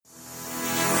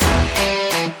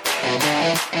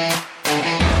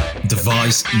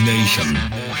Device Nation.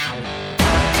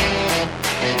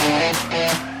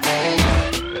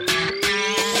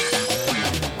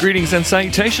 Greetings and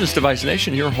salutations, Device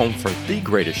Nation, your home for the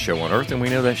greatest show on earth, and we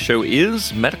know that show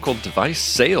is Medical Device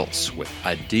Sales, with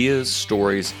ideas,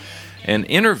 stories, and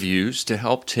interviews to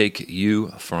help take you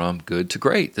from good to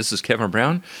great. This is Kevin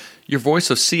Brown, your voice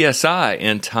of CSI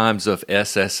in times of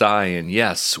SSI, and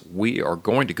yes, we are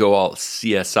going to go all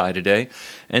CSI today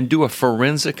and do a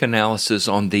forensic analysis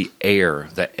on the air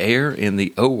in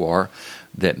the OR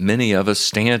that many of us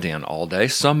stand in all day,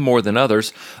 some more than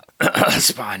others.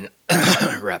 Spine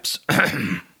reps.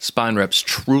 Spine reps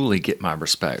truly get my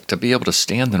respect. To be able to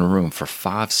stand in a room for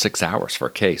 5-6 hours for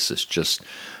a case is just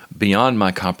beyond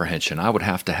my comprehension. I would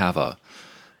have to have a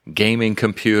gaming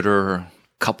computer, a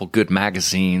couple good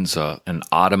magazines, an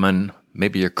Ottoman,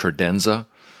 maybe a credenza,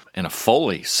 and a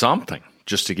Foley, something,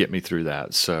 just to get me through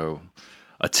that. So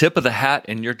a tip of the hat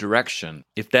in your direction,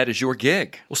 if that is your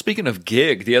gig. Well, speaking of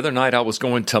gig, the other night I was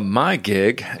going to my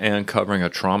gig and covering a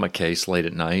trauma case late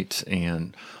at night,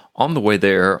 and on the way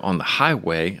there on the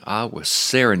highway, I was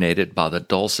serenaded by the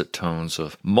dulcet tones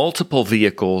of multiple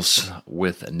vehicles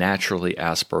with naturally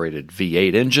aspirated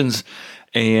V8 engines,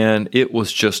 and it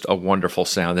was just a wonderful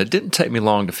sound. It didn't take me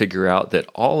long to figure out that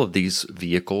all of these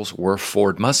vehicles were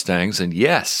Ford Mustangs, and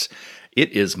yes,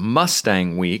 it is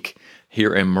Mustang Week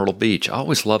here in Myrtle Beach. I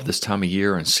always love this time of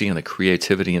year and seeing the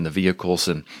creativity in the vehicles,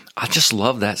 and I just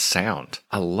love that sound.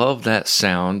 I love that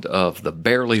sound of the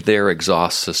barely there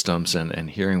exhaust systems and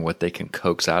hearing what they can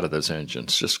coax out of those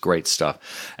engines. Just great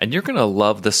stuff. And you're going to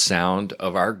love the sound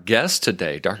of our guest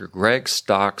today, Dr. Greg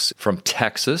Stocks from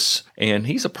Texas, and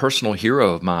he's a personal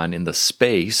hero of mine in the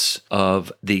space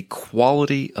of the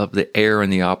quality of the air in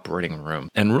the operating room,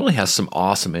 and really has some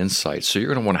awesome insights. So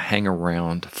you're going to want to hang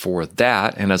around for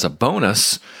that. And as a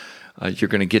bonus, you're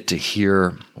going to get to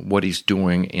hear what he's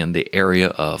doing in the area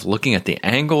of looking at the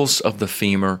angles of the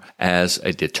femur as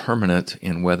a determinant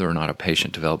in whether or not a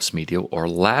patient develops medial or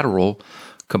lateral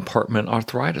compartment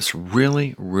arthritis.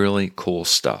 Really, really cool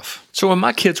stuff. So when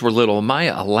my kids were little,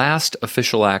 my last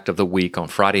official act of the week on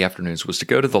Friday afternoons was to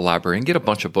go to the library and get a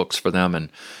bunch of books for them, and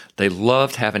they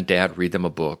loved having Dad read them a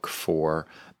book for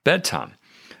bedtime.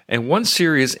 And one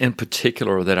series in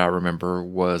particular that I remember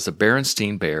was the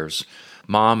Berenstein Bears.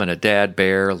 Mom and a dad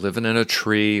bear living in a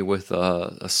tree with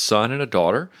a son and a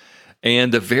daughter,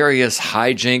 and the various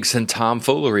hijinks and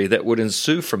tomfoolery that would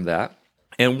ensue from that.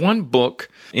 And one book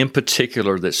in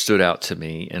particular that stood out to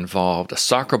me involved a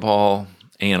soccer ball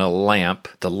and a lamp.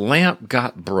 The lamp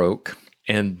got broke,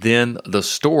 and then the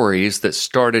stories that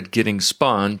started getting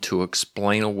spun to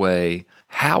explain away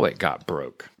how it got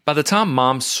broke. By the time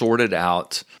Mom sorted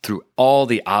out through all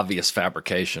the obvious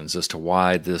fabrications as to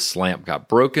why this lamp got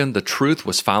broken, the truth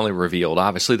was finally revealed.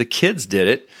 Obviously, the kids did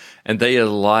it, and they had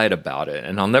lied about it.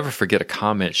 And I'll never forget a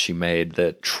comment she made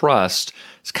that trust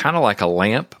is kind of like a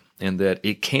lamp, and that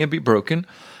it can be broken,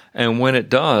 and when it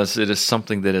does, it is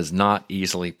something that is not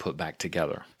easily put back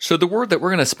together. So the word that we're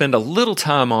going to spend a little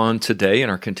time on today in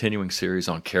our continuing series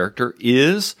on character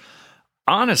is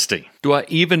honesty. Do I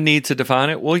even need to define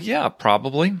it? Well, yeah,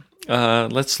 probably.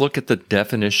 Let's look at the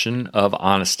definition of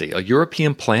honesty. A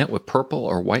European plant with purple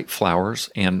or white flowers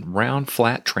and round,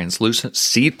 flat, translucent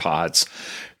seed pods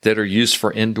that are used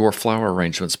for indoor flower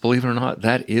arrangements. Believe it or not,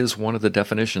 that is one of the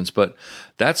definitions, but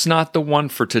that's not the one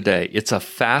for today. It's a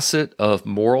facet of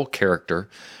moral character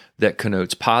that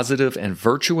connotes positive and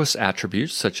virtuous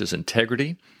attributes such as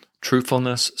integrity,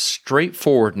 truthfulness,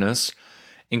 straightforwardness,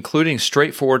 including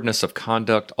straightforwardness of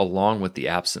conduct along with the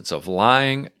absence of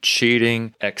lying,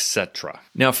 cheating, etc.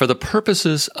 Now, for the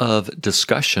purposes of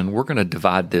discussion, we're going to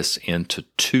divide this into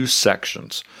two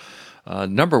sections.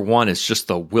 Number one is just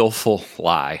the willful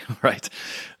lie, right?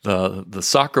 The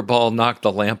soccer ball knocked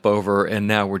the lamp over, and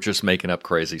now we're just making up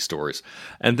crazy stories.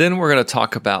 And then we're going to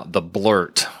talk about the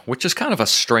blurt, which is kind of a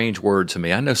strange word to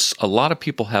me. I know a lot of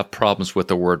people have problems with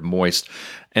the word moist,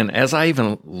 and as I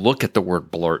even look at the word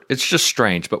blurt, it's just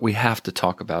strange, but we have to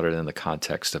talk about it in the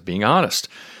context of being honest.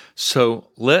 So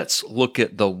let's look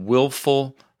at the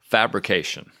willful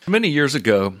fabrication. Many years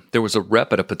ago, there was a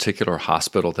rep at a particular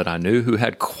hospital that I knew who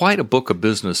had quite a book of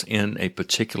business in a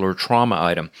particular trauma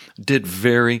item, did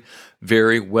very,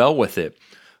 very well with it.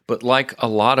 But like a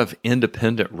lot of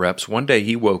independent reps, one day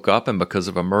he woke up and because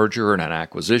of a merger and an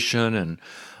acquisition and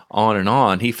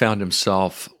on, he found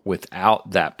himself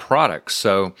without that product.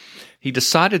 So he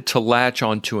decided to latch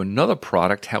onto another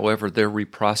product. However, their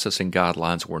reprocessing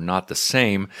guidelines were not the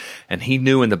same, and he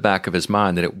knew in the back of his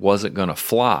mind that it wasn't going to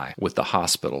fly with the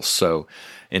hospital. So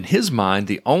in his mind,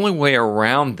 the only way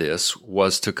around this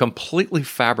was to completely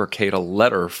fabricate a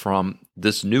letter from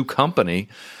this new company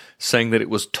saying that it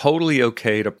was totally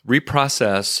okay to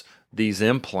reprocess these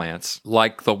implants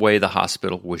like the way the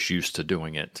hospital was used to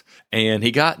doing it. And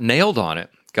he got nailed on it,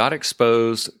 got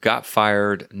exposed, got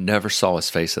fired, never saw his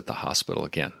face at the hospital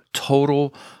again.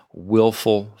 Total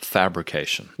willful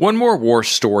fabrication. One more war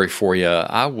story for you.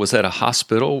 I was at a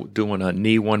hospital doing a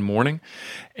knee one morning,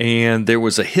 and there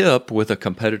was a hip with a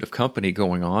competitive company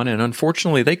going on, and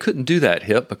unfortunately they couldn't do that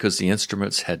hip because the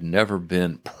instruments had never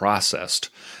been processed.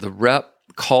 The rep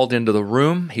called into the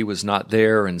room. He was not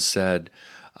there and said,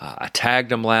 I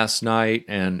tagged him last night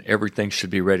and everything should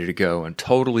be ready to go, and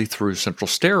totally threw Central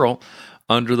Sterile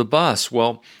under the bus.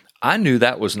 Well, I knew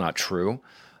that was not true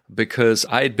because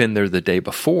I had been there the day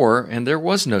before and there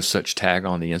was no such tag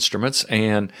on the instruments.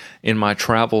 And in my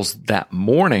travels that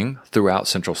morning throughout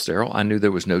Central Sterile, I knew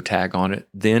there was no tag on it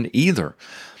then either.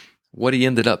 What he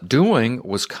ended up doing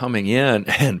was coming in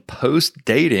and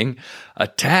post-dating a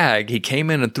tag. He came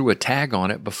in and threw a tag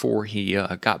on it before he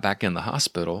got back in the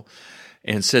hospital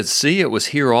and said, see, it was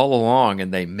here all along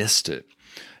and they missed it.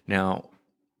 Now,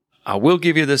 I will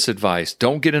give you this advice.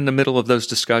 Don't get in the middle of those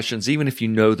discussions, even if you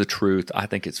know the truth. I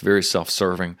think it's very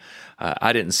self-serving.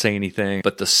 I didn't say anything,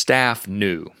 but the staff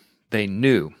knew. They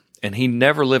knew, and he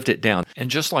never lived it down.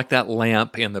 And just like that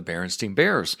lamp in the Berenstain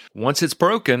Bears, once it's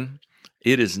broken,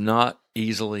 it is not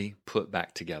easily put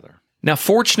back together. Now,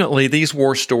 fortunately, these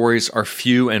war stories are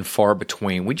few and far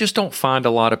between. We just don't find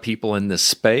a lot of people in this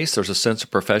space. There's a sense of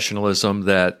professionalism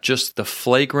that just the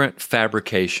flagrant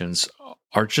fabrications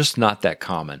are just not that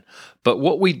common. But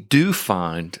what we do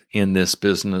find in this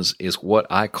business is what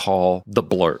I call the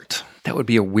blurt. That would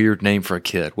be a weird name for a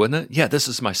kid, wouldn't it? Yeah, this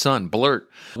is my son, blurt.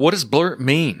 What does blurt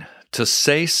mean? To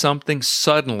say something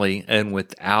suddenly and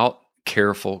without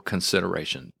careful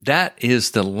consideration. That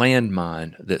is the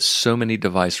landmine that so many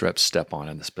device reps step on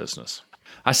in this business.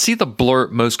 I see the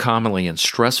blurt most commonly in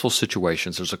stressful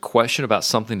situations. There's a question about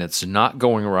something that's not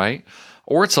going right,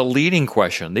 or it's a leading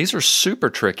question. These are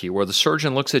super tricky, where the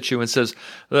surgeon looks at you and says,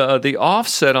 the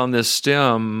offset on this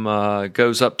stem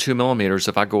goes up 2 millimeters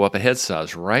if I go up a head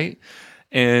size, right?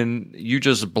 And you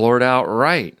just blurt out,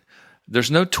 right.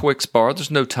 There's no Twix bar.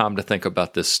 There's no time to think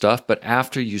about this stuff. But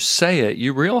after you say it,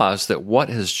 you realize that what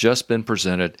has just been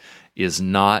presented is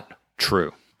not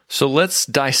true. So let's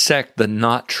dissect the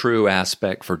not true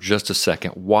aspect for just a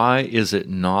second. Why is it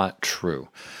not true?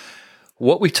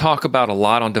 What we talk about a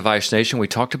lot on Device Nation, we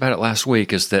talked about it last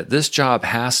week, is that this job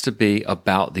has to be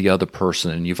about the other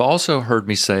person. And you've also heard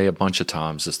me say a bunch of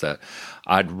times is that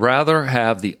I'd rather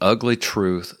have the ugly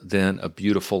truth than a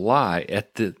beautiful lie.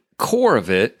 At the core of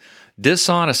it,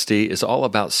 dishonesty is all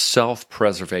about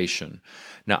self-preservation.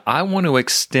 Now, I want to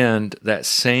extend that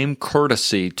same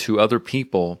courtesy to other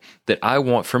people that I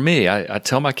want for me. I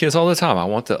tell my kids all the time, I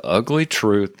want the ugly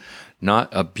truth, not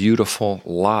a beautiful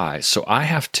lie. So I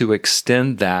have to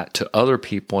extend that to other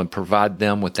people and provide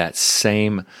them with that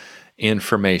same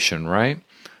information, right?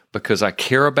 Because I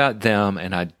care about them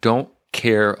and I don't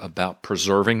care about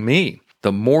preserving me.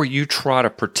 The more you try to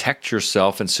protect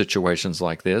yourself in situations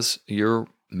like this, you're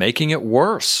making it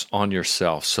worse on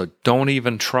yourself. So don't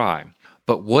even try.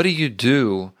 But what do you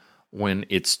do when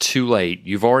it's too late?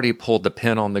 You've already pulled the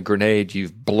pin on the grenade.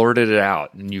 You've blurted it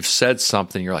out and you've said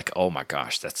something. You're like, oh my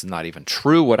gosh, that's not even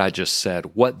true what I just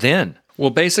said. What then?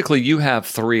 Well, basically you have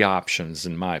 3 options,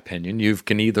 in my opinion. You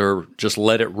can either just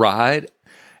let it ride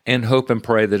and hope and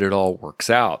pray that it all works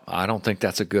out. I don't think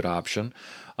that's a good option.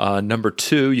 Number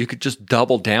 2, you could just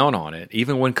double down on it,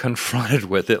 even when confronted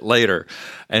with it later,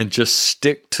 and just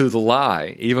stick to the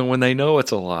lie, even when they know it's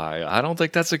a lie. I don't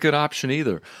think that's a good option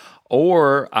either.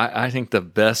 Or I think the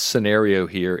best scenario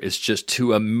here is just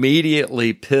to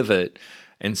immediately pivot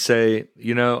and say,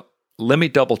 let me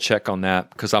double check on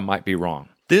that because I might be wrong.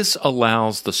 This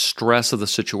allows the stress of the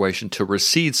situation to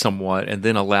recede somewhat and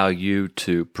then allow you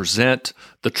to present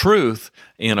the truth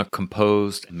in a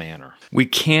composed manner. We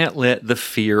can't let the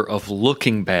fear of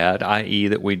looking bad, i.e.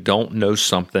 that we don't know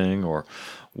something or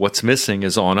what's missing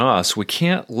is on us. We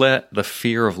can't let the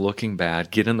fear of looking bad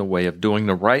get in the way of doing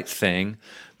the right thing,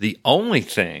 the only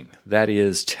thing, that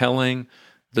is telling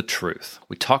the truth.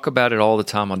 We talk about it all the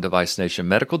time on Device Nation.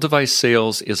 Medical device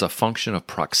sales is a function of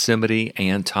proximity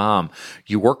and time.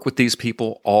 You work with these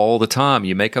people all the time.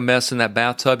 You make a mess in that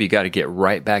bathtub, you got to get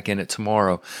right back in it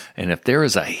tomorrow. And if there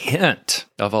is a hint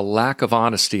of a lack of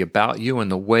honesty about you and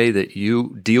the way that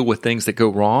you deal with things that go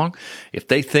wrong, if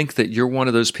they think that you're one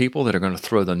of those people that are going to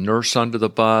throw the nurse under the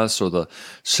bus or the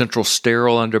Central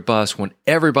Sterile under bus when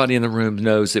everybody in the room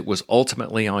knows it was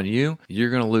ultimately on you,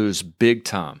 you're going to lose big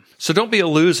time. So don't be a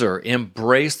loser.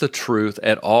 Embrace the truth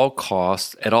at all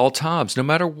costs, at all times, no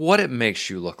matter what it makes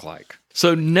you look like.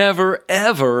 So never,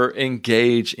 ever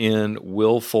engage in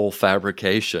willful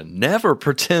fabrication. Never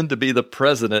pretend to be the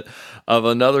president of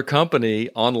another company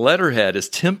on letterhead, as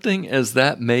tempting as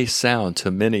that may sound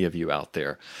to many of you out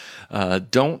there.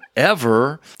 Don't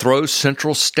ever throw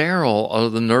Central Sterile or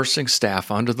the nursing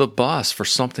staff under the bus for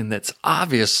something that's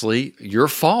obviously your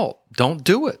fault. Don't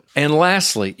do it. And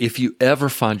lastly, if you ever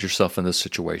find yourself in this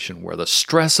situation where the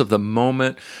stress of the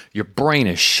moment, your brain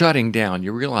is shutting down,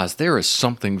 you realize there is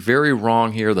something very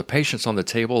wrong here. The patient's on the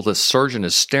table, the surgeon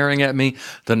is staring at me,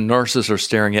 the nurses are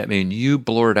staring at me, and you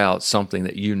blurt out something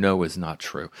that you know is not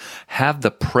true. Have the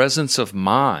presence of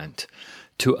mind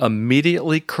to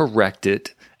immediately correct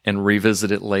it and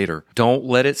revisit it later. Don't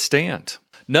let it stand.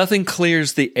 Nothing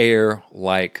clears the air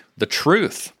like the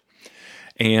truth.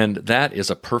 And that is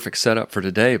a perfect setup for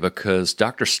today, because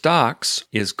Dr. Stocks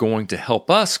is going to help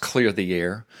us clear the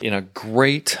air in a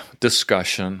great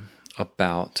discussion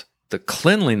about the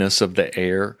cleanliness of the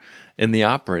air in the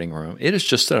operating room. It is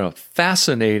just a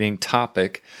fascinating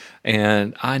topic,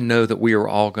 and I know that we are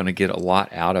all going to get a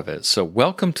lot out of it. So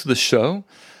welcome to the show,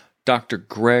 Dr.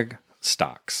 Greg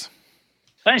Stocks.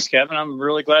 Thanks, Kevin. I'm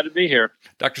really glad to be here.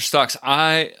 Dr. Stocks,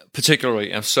 I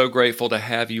particularly am so grateful to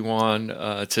have you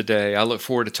on today. I look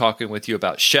forward to talking with you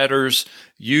about shedders,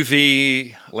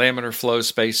 UV, laminar flow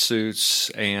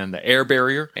spacesuits, and the air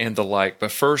barrier and the like.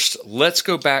 But first, let's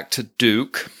go back to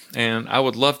Duke, and I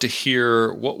would love to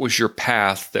hear what was your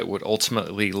path that would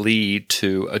ultimately lead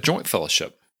to a joint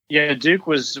fellowship. Yeah, Duke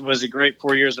was a great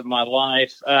 4 years of my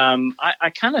life.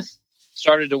 I kind of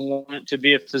started to want to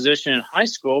be a physician in high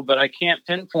school, but I can't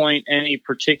pinpoint any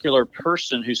particular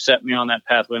person who set me on that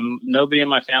pathway. Nobody in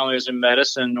my family was in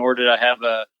medicine, nor did I have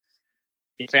a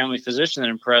family physician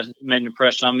that made an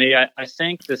impression on me. I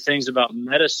think the things about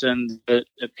medicine that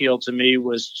appealed to me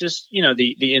was just,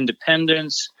 the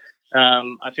independence.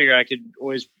 I figured I could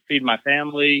always feed my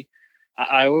family.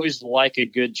 I always like a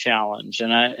good challenge,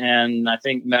 and I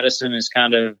think medicine is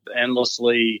kind of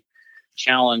endlessly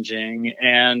challenging.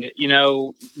 And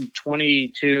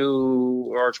 22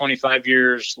 or 25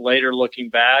 years later, looking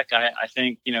back, I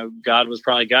think God was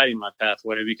probably guiding my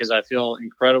pathway, because I feel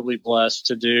incredibly blessed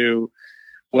to do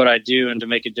what I do and to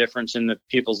make a difference in the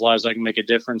people's lives I can make a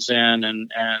difference in. And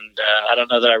I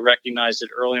don't know that I recognized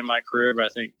it early in my career, but I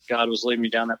think God was leading me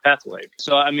down that pathway.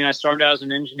 So, I started out as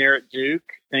an engineer at Duke,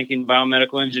 thinking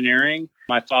biomedical engineering.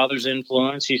 My father's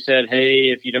influence, he said, hey,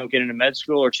 if you don't get into med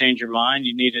school or change your mind,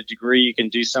 you need a degree you can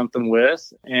do something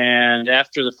with. And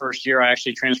after the first year, I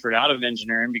actually transferred out of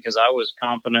engineering because I was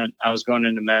confident I was going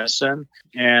into medicine,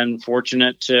 and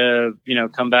fortunate to,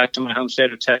 come back to my home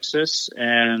state of Texas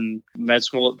and med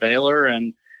school at Baylor,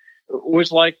 and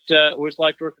always liked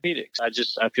orthopedics.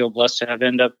 I feel blessed to have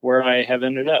ended up where I have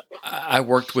ended up. I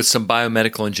worked with some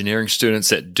biomedical engineering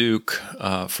students at Duke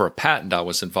for a patent I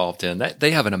was involved in.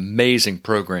 They have an amazing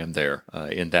program there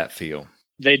in that field.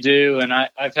 They do, and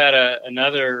I've had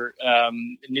another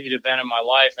neat event in my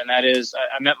life, and that is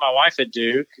I met my wife at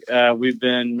Duke. We've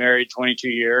been married 22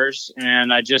 years,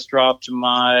 and I just dropped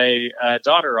my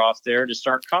daughter off there to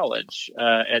start college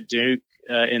at Duke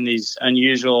in these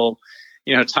unusual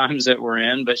times that we're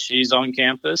in, but she's on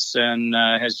campus and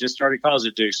has just started college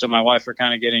at Duke. So my wife are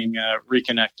kind of getting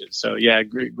reconnected. So yeah,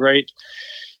 great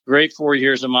 4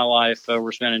 years of my life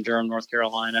were spent in Durham, North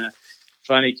Carolina.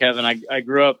 Funny, Kevin, I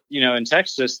grew up, in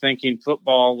Texas thinking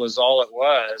football was all it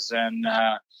was. And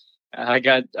I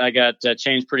got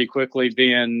changed pretty quickly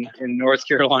being in North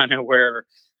Carolina, where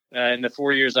in the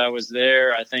 4 years I was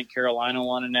there, I think Carolina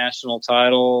won a national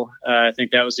title. I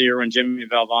think that was the year when Jimmy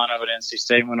Valvano at NC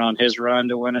State went on his run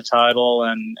to win a title.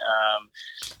 And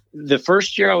the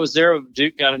first year I was there,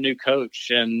 Duke got a new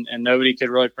coach, and nobody could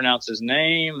really pronounce his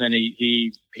name. And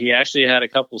he actually had a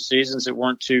couple seasons that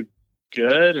weren't too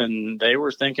good, and they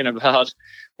were thinking about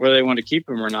whether they wanted to keep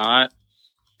him or not.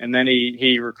 And then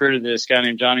he recruited this guy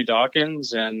named Johnny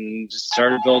Dawkins and just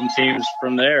started building teams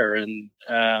from there. And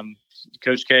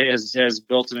Coach K has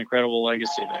built an incredible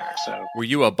legacy there. So, were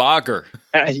you a bogger?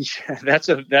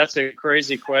 That's a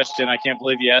crazy question. I can't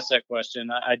believe you asked that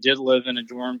question. I did live in a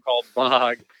dorm called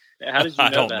Bog. How did you know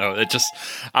that?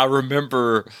 I don't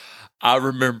know. I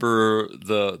remember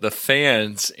the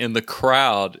fans in the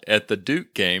crowd at the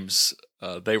Duke games.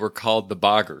 They were called the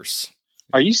Boggers.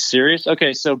 Are you serious?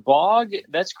 Okay, so Bog,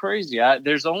 that's crazy.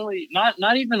 There's only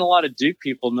not even a lot of Duke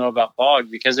people know about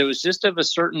Bog, because it was just of a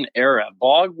certain era.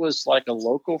 Bog was like a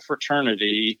local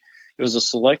fraternity. It was a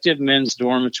selective men's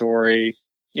dormitory.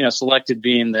 Selected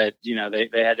being that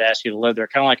they had to ask you to live there,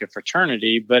 kind of like a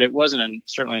fraternity, but it wasn't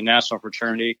certainly a national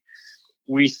fraternity.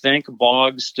 We think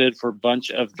Bog stood for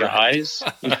bunch of guys.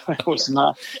 It was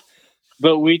not.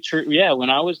 But when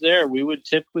I was there, we would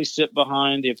typically sit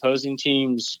behind the opposing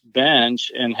team's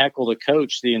bench and heckle the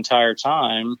coach the entire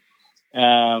time.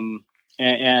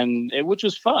 Which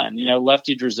was fun.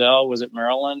 Lefty Drizel was at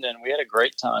Maryland, and we had a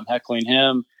great time heckling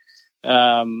him.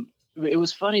 It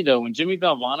was funny, though, when Jimmy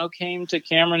Valvano came to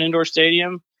Cameron Indoor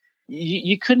Stadium,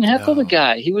 you couldn't heckle the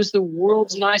guy. He was the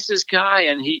world's nicest guy,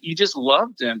 and you just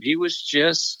loved him. He was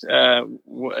just an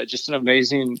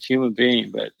amazing human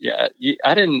being. But yeah,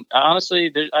 I didn't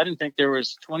think there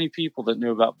was 20 people that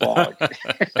knew about Bog.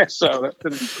 So that's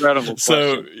an incredible question.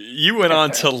 So you went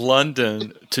on to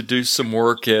London to do some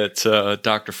work at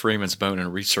Dr. Freeman's Bone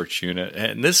and Research Unit,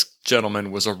 and this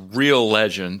gentleman was a real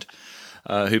legend.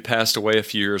 Who passed away a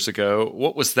few years ago.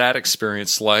 What was that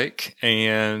experience like?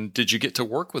 And did you get to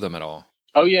work with him at all?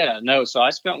 Oh, yeah. No. So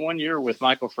I spent 1 year with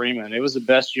Michael Freeman. It was the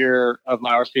best year of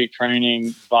my orthopedic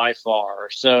training by far.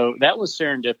 So that was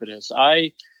serendipitous.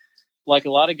 Like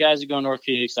a lot of guys that go into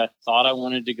orthopedics, I thought I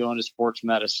wanted to go into sports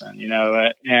medicine,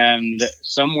 and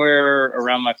somewhere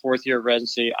around my 4th year of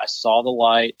residency, I saw the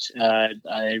light.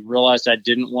 I realized I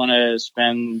didn't want to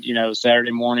spend,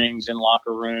 Saturday mornings in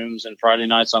locker rooms and Friday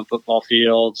nights on football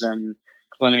fields and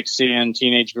clinics seeing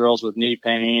teenage girls with knee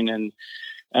pain, and,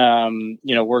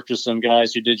 worked with some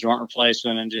guys who did joint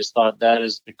replacement and just thought that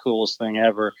is the coolest thing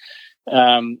ever.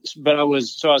 But I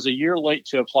was a year late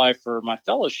to apply for my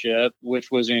fellowship,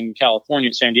 which was in California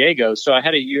at San Diego. So I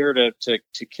had a year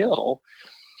to kill.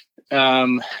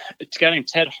 It's a guy named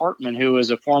Ted Hartman, who was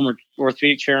a former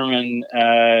orthopedic chairman,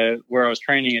 where I was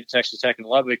training at Texas Tech in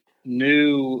Lubbock,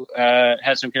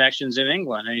 had some connections in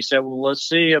England. And he said, well, let's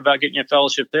see about getting a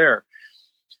fellowship there.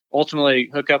 Ultimately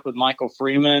hook up with Michael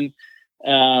Freeman.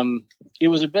 It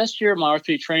was the best year of my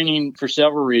orthopedic training for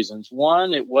several reasons.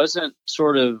 One, it wasn't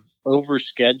sort of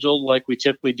overscheduled like we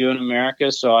typically do in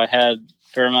America. So I had a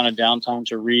fair amount of downtime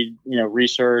to read,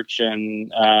 research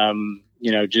and,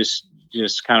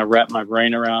 just kind of wrap my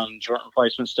brain around joint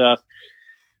replacement stuff.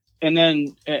 And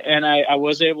then, I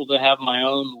was able to have my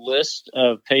own list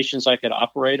of patients I could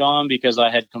operate on because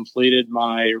I had completed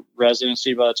my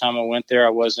residency by the time I went there. I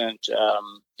wasn't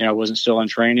still in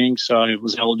training, so I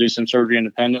was able to do some surgery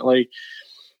independently.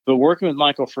 But working with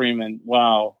Michael Freeman,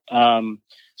 wow.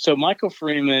 So Michael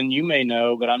Freeman, you may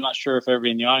know, but I'm not sure if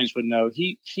everybody in the audience would know.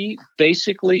 He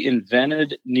basically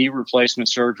invented knee replacement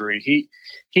surgery.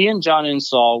 He and John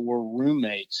Insall were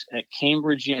roommates at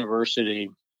Cambridge University,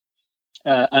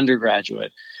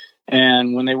 undergraduate.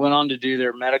 And when they went on to do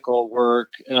their medical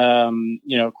work,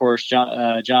 of course,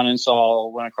 John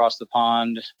Insall went across the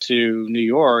pond to New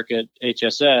York at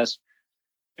HSS.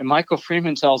 And Michael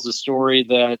Freeman tells the story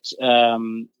that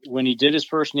when he did his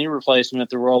first knee replacement at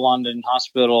the Royal London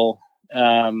Hospital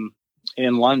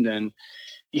in London,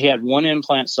 he had one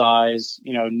implant size,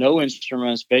 no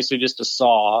instruments, basically just a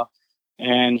saw.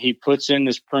 And he puts in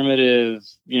this primitive,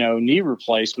 knee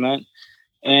replacement.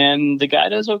 And the guy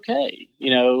does okay,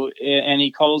 and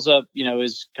he calls up,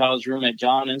 his college roommate,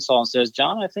 John Insall, and says,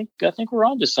 John, I think we're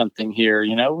onto something here.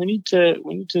 We need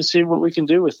to see what we can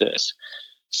do with this.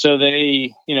 So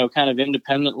they, kind of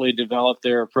independently developed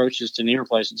their approaches to knee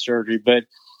replacement surgery. But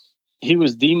he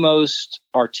was the most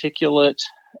articulate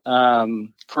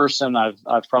person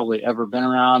I've probably ever been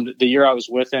around. The year I was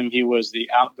with him, he was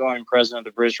the outgoing president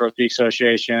of the British Orthopedic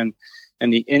Association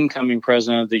and the incoming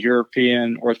president of the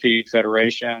European Orthopedic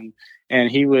Federation. And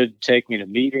he would take me to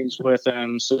meetings with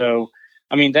him. So,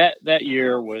 that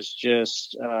year was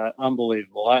just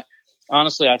unbelievable.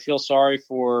 Honestly, I feel sorry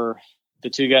for the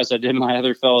two guys I did my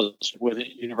other fellows with at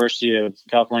University of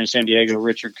California, San Diego,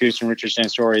 Richard Coots and Richard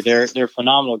Sansori. They're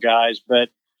phenomenal guys, but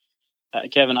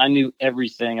Kevin, I knew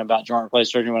everything about joint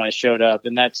replacement surgery when I showed up,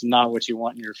 and that's not what you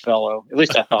want in your fellow. At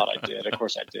least I thought I did. Of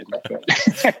course I didn't.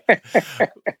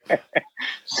 But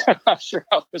so I'm sure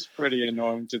I was pretty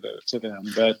annoying to them,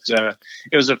 but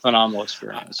it was a phenomenal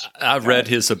experience. I read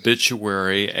his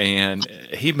obituary, and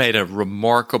he made a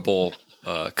remarkable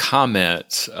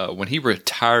comment when he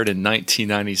retired in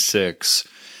 1996.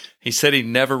 He said he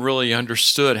never really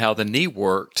understood how the knee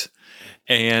worked,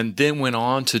 and then went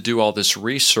on to do all this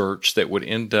research that would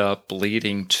end up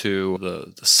leading to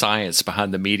the science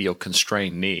behind the medial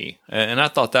constrained knee. And I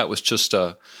thought that was just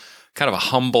a kind of a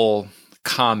humble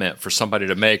comment for somebody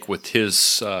to make with his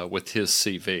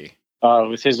CV.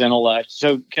 With his intellect.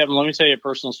 So, Kevin, let me tell you a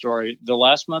personal story. The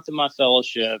last month of my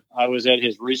fellowship, I was at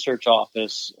his research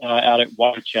office out at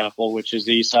Whitechapel, which is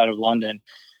the east side of London.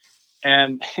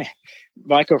 And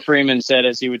Michael Freeman said,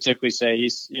 as he would typically say,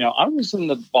 I was in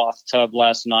the bathtub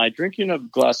last night drinking a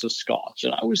glass of scotch,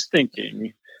 and I was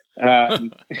thinking,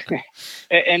 Um,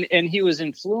 and he was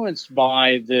influenced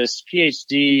by this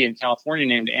PhD in California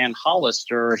named Ann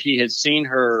Hollister. He had seen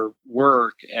her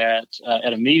work at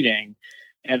a meeting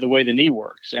and the way the knee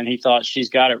works, and he thought she's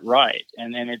got it right.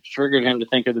 And then it triggered him to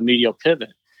think of the medial pivot.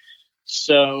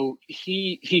 So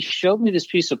he showed me this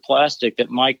piece of plastic that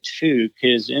Mike Tuke,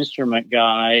 his instrument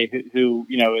guy, who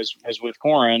is with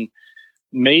Corin,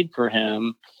 made for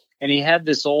him. And he had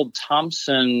this old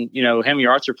Thompson,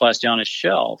 hemiarthroplasty on his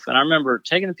shelf. And I remember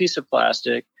taking a piece of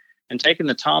plastic and taking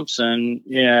the Thompson,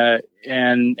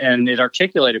 and it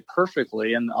articulated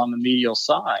perfectly on the medial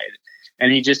side.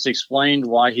 And he just explained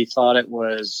why he thought it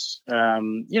was,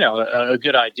 a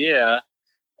good idea.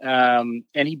 And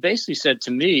he basically said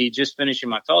to me, just finishing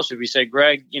my fellowship, he said,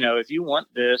 Greg, if you want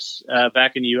this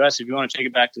back in the U.S., if you want to take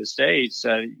it back to the States,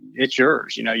 it's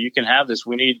yours. You can have this.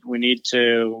 We need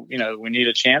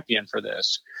a champion for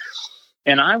this.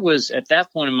 And I was at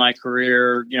that point in my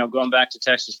career, going back to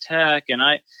Texas Tech, and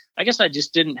I guess I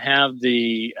just didn't have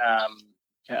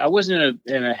I wasn't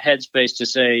in a headspace to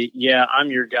say, yeah, I'm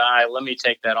your guy. Let me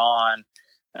take that on.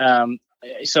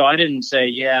 So I didn't say,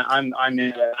 yeah, I'm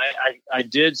in. I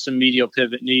did some medial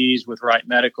pivot knees with Wright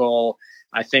Medical.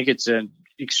 I think it's an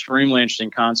extremely interesting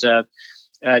concept.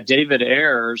 David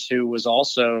Ayers, who was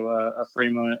also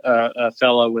a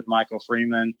fellow with Michael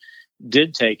Freeman,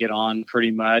 did take it on pretty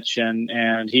much, and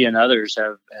he and others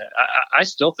have. I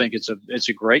still think it's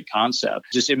a great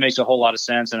concept. Just it makes a whole lot of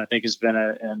sense, and I think it's been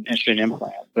an interesting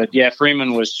implant. But yeah,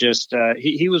 Freeman was just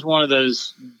he was one of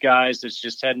those guys that's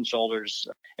just head and shoulders.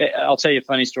 I'll tell you a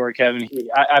funny story, Kevin.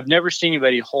 I've never seen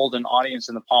anybody hold an audience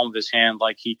in the palm of his hand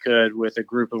like he could with a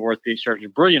group of orthopedic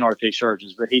surgeons, brilliant orthopedic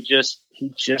surgeons. But he just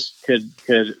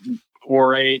could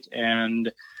orate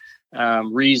and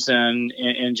reason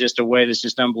in just a way that's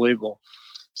just unbelievable.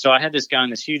 So I had this guy on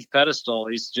this huge pedestal.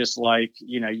 He's just like,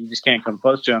 you just can't come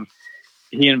close to him.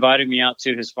 He invited me out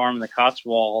to his farm in the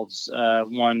Cotswolds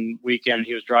one weekend.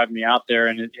 He was driving me out there,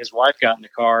 and his wife got in the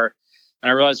car. And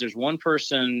I realized there's one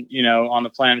person, on the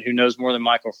planet who knows more than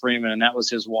Michael Freeman, and that was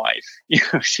his wife.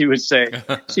 She'd say,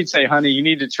 honey, you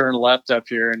need to turn left up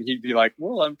here. And he'd be like,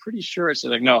 well, I'm pretty sure. It's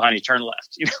like, no, honey, turn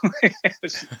left.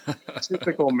 It's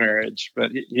typical marriage. But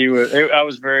I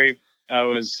was very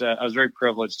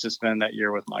privileged to spend that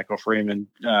year with Michael Freeman.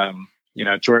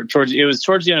 Towards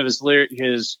the end of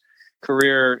his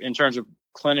career in terms of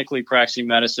clinically practicing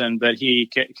medicine, but he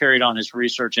carried on his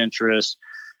research interests.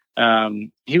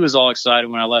 He was all excited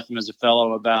when I left him as a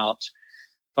fellow about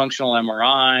functional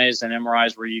MRIs and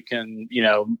MRIs where you can,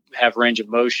 have range of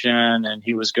motion. And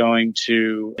he was going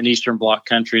to an Eastern Bloc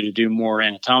country to do more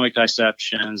anatomic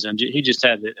dissections. And he just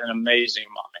had an amazing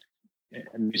mind,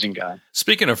 amazing guy.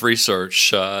 Speaking of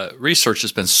research, research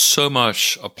has been so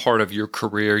much a part of your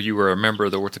career. You were a member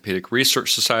of the Orthopedic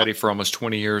Research Society for almost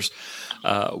 20 years.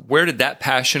 Where did that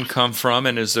passion come from?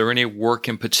 And is there any work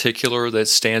in particular that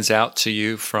stands out to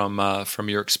you from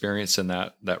your experience in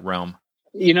that realm?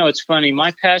 It's funny.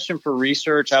 My passion for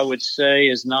research, I would say,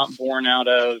 is not born out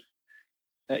of,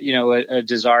 a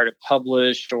desire to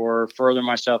publish or further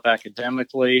myself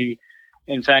academically.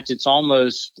 In fact, it's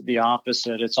almost the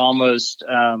opposite. It's almost,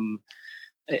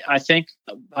 I think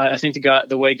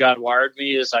the way God wired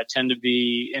me is I tend to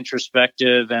be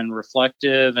introspective and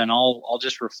reflective, and I'll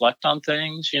just reflect on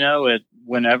things,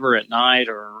 whenever at night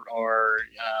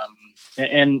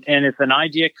and if an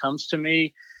idea comes to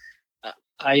me,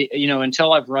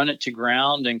 until I've run it to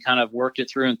ground and kind of worked it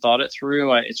through and thought it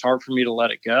through, it's hard for me to let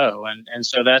it go. And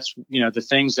so that's, the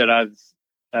things that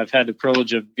I've had the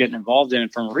privilege of getting involved in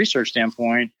from a research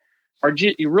standpoint are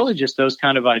really just those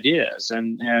kind of ideas.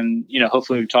 And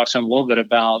hopefully we talk a little bit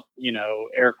about,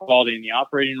 air quality in the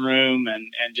operating room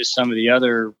and just some of the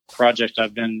other projects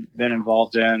I've been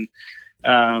involved in.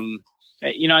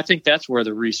 I think that's where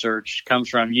the research comes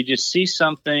from. You just see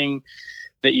something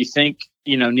that you think,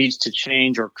 needs to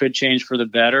change or could change for the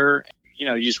better.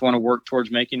 You just want to work towards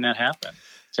making that happen.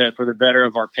 For the better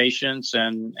of our patients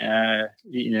and,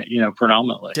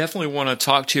 predominantly. Definitely want to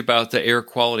talk to you about the air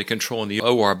quality control in the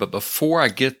OR. But before I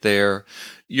get there,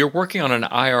 you're working on an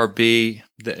IRB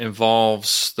that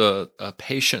involves the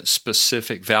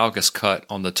patient-specific valgus cut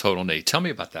on the total knee. Tell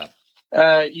me about that.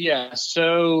 Yeah.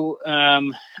 So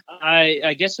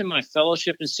I guess in my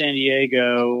fellowship in San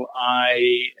Diego,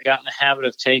 I got in the habit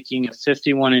of taking a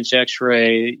 51-inch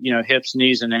X-ray, hips,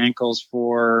 knees, and ankles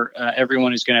for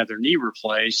everyone who's going to have their knee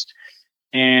replaced.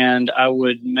 And I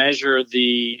would measure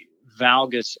the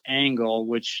valgus angle,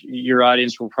 which your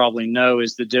audience will probably know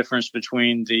is the difference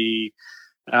between the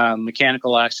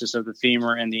mechanical axis of the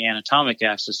femur and the anatomic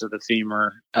axis of the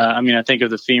femur. I think of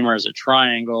the femur as a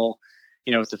triangle.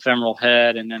 with the femoral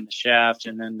head and then the shaft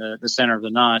and then the center of the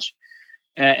notch.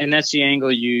 And that's the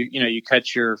angle you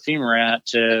cut your femur at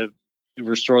to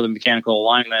restore the mechanical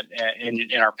alignment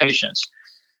in our patients.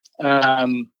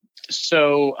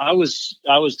 So I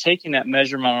was taking that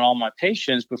measurement on all my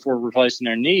patients before replacing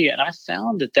their knee, and I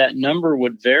found that number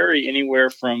would vary anywhere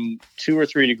from 2 or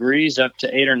 3 degrees up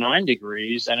to 8 or 9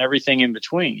 degrees, and everything in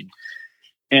between.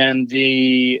 And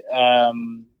the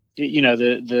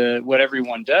what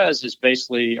everyone does is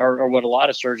basically, or what a lot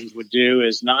of surgeons would do,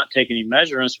 is not take any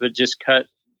measurements, but just cut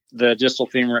the distal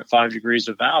femur at 5 degrees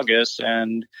of valgus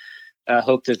and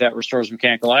hope that restores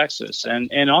mechanical access,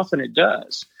 and often it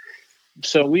does.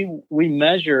 So we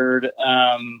measured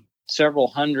several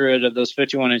hundred of those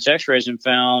 51-inch X-rays and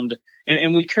found,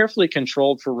 and we carefully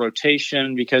controlled for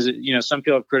rotation because some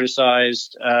people have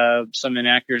criticized some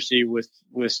inaccuracy with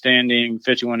standing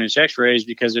 51-inch X-rays,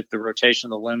 because if the rotation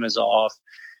of the limb is off,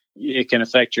 it can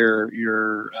affect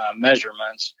your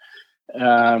measurements.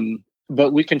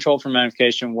 But we controlled for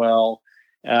magnification well.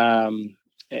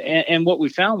 And what we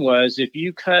found was, if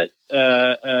you cut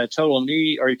a total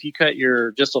knee, or if you cut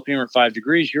your distal femur at 5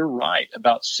 degrees, you're right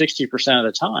about 60% of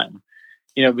the time,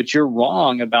 but you're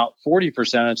wrong about 40%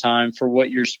 of the time for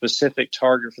what your specific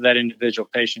target for that individual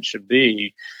patient should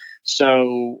be.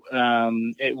 So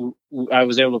I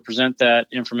was able to present that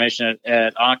information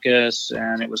at AAHKS,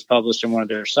 and it was published in one of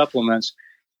their supplements.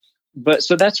 But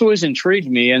so that's always intrigued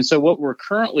me. And so what we're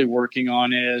currently working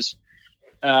on is,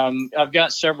 I've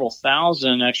got several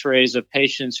thousand X-rays of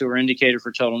patients who are indicated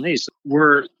for total knees.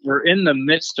 We're in the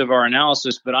midst of our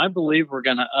analysis, but I believe we're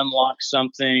going to unlock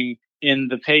something in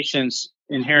the patient's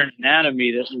inherent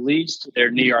anatomy that leads to their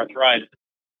knee arthritis.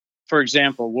 For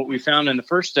example, what we found in the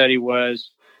first study was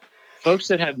folks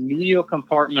that have medial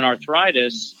compartment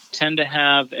arthritis tend to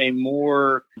have a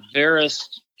more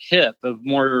varus hip,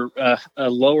 a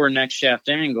lower neck shaft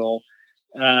angle,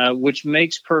 which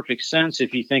makes perfect sense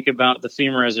if you think about the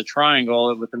femur as a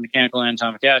triangle with the mechanical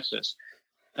anatomic axis.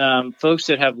 Folks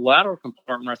that have lateral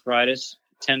compartment arthritis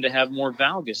tend to have more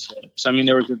valgus hips. I mean,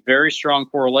 there was a very strong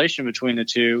correlation between the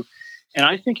two, and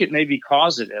I think it may be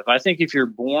causative. I think if you're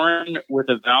born with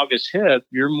a valgus hip,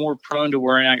 you're more prone to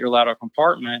wearing out your lateral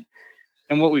compartment.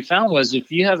 And what we found was,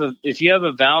 if you have a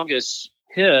valgus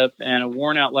hip and a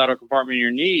worn out lateral compartment in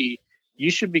your knee, you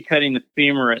should be cutting the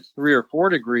femur at 3 or 4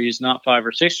 degrees, not 5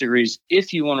 or 6 degrees,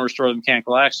 if you want to restore the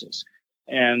mechanical axis.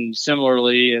 And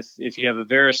similarly, if you have a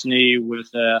varus knee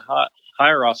with a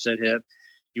higher offset hip,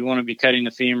 you want to be cutting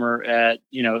the femur at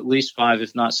least 5,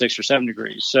 if not 6 or 7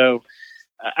 degrees. So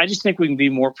I just think we can be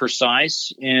more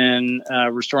precise in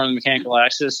restoring the mechanical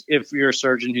axis if you're a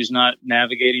surgeon who's not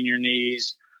navigating your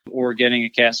knees or getting a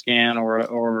CAT scan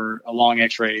or a long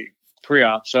X-ray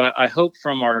pre-op. So I hope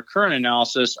from our current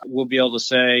analysis, we'll be able to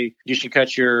say you should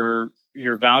cut your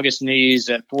valgus knees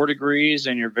at 4 degrees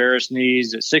and your varus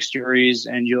knees at 6 degrees,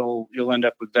 and you'll end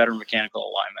up with better mechanical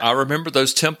alignment. I remember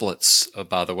those templates,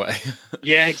 by the way.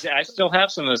 Yeah, exactly. I still have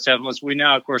some of those templates. We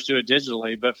now, of course, do it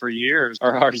digitally, but for years,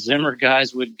 our Zimmer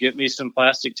guys would get me some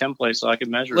plastic templates so I could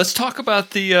measure. Let's talk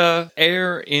about the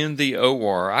air in the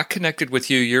OR. I connected with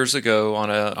you years ago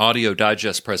on an Audio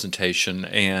Digest presentation,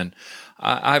 and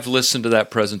I've listened to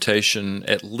that presentation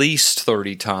at least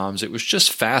 30 times. It was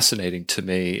just fascinating to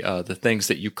me, the things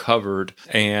that you covered.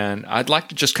 And I'd like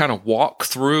to just kind of walk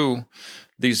through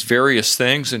these various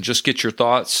things and just get your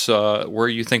thoughts where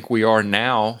you think we are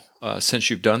now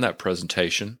since you've done that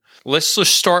presentation. Let's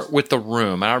just start with the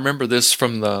room. I remember this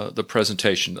from the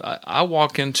presentation. I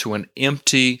walk into an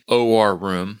empty OR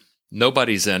room.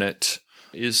 Nobody's in it.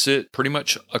 Is it pretty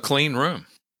much a clean room?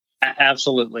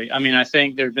 Absolutely. I mean, I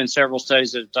think there have been several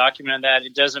studies that have documented that.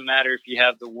 It doesn't matter if you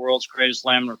have the world's greatest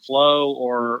laminar flow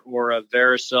or a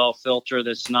Varicel filter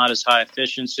that's not as high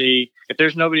efficiency. If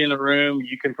there's nobody in the room,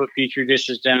 you can put Petri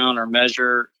dishes down or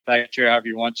measure bacteria however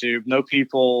you want to. No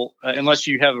people, unless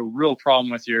you have a real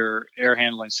problem with your air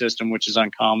handling system, which is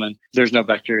uncommon, there's no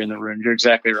bacteria in the room. You're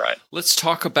exactly right. Let's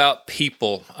talk about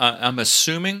people. I'm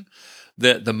assuming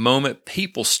that the moment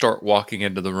people start walking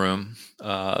into the room,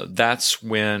 that's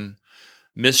when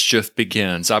mischief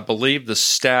begins. I believe the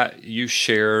stat you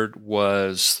shared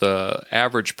was the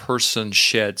average person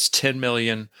sheds 10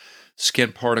 million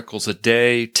skin particles a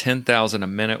day, 10,000 a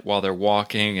minute while they're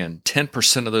walking, and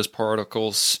 10% of those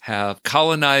particles have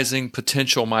colonizing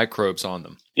potential microbes on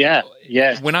them. Yeah.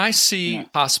 When I see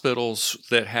hospitals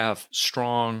that have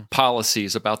strong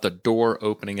policies about the door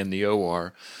opening in the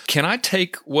OR, can I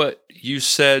take what you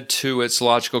said to its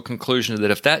logical conclusion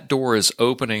that if that door is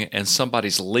opening and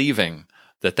somebody's leaving,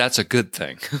 that's a good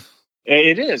thing?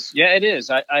 It is. Yeah, it is.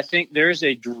 I think there's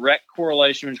a direct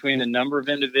correlation between the number of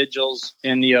individuals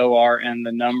in the OR and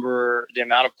the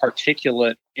amount of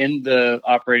particulate in the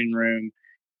operating room,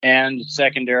 and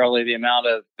secondarily, the amount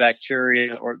of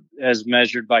bacteria, or as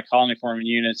measured by colony forming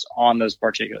units, on those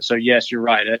particulates. So yes, you're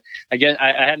right. I guess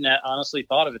I hadn't honestly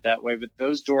thought of it that way, but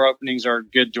those door openings are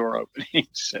good door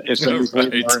openings.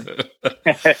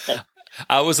 Right.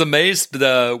 I was amazed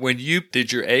when you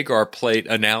did your agar plate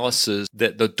analysis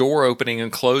that the door opening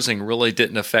and closing really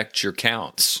didn't affect your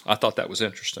counts. I thought that was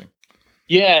interesting.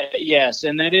 Yeah, yes,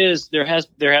 and that is there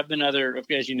have been other,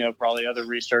 as you know, probably other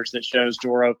research that shows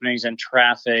door openings and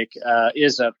traffic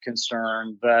is of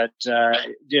concern, but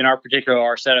in our particular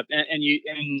OR setup,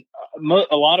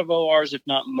 a lot of ORs, if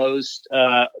not most,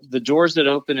 the doors that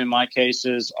open in my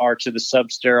cases are to the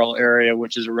substerile area,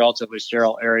 which is a relatively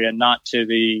sterile area, not to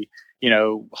the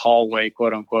hallway,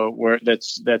 quote unquote, where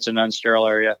that's an unsterile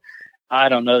area. I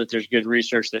don't know that there's good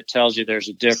research that tells you there's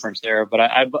a difference there, but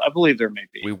I believe there may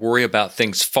be. We worry about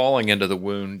things falling into the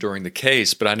wound during the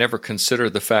case, but I never consider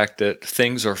the fact that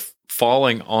things are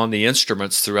falling on the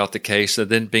instruments throughout the case and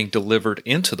then being delivered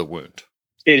into the wound.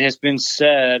 It has been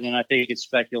said, and I think it's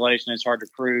speculation, it's hard to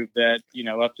prove, that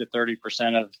up to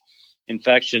 30% of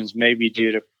infections may be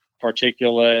due to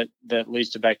particulate that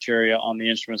leads to bacteria on the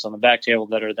instruments on the back table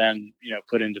that are then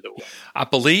put into the wound. I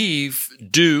believe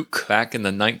Duke, back in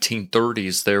the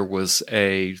 1930s, there was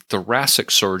a thoracic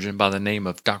surgeon by the name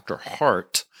of Dr.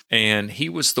 Hart, and he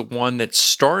was the one that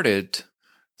started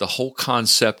the whole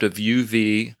concept of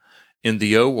UV in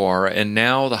the OR, and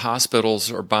now the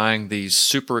hospitals are buying these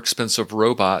super expensive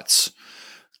robots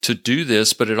to do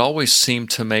this, but it always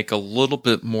seemed to make a little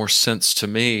bit more sense to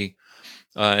me.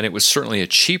 And it was certainly a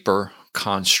cheaper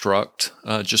construct.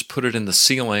 Just put it in the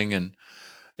ceiling,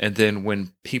 and then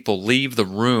when people leave the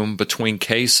room between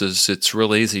cases, it's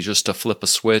real easy just to flip a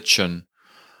switch and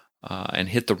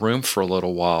hit the room for a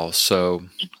little while. So,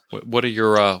 what are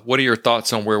your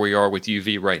thoughts on where we are with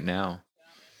UV right now?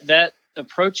 That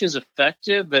approach is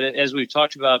effective, but as we've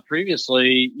talked about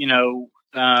previously,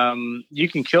 you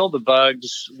can kill the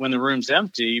bugs when the room's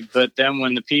empty, but then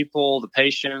when the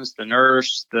patients, the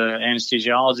nurse, the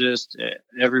anesthesiologist,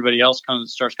 everybody else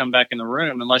starts coming back in the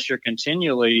room, unless you're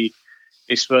continually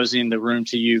exposing the room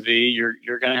to UV,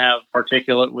 you're going to have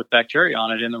particulate with bacteria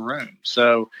on it in the room.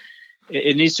 So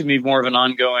it needs to be more of an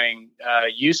ongoing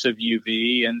use of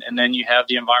UV, and then you have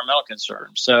the environmental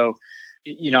concerns. So,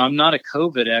 I'm not a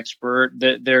COVID expert.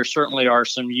 There certainly are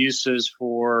some uses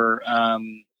for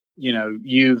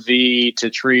UV to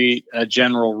treat a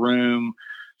general room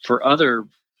for other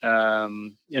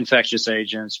infectious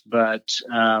agents, but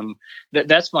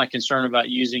that's my concern about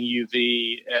using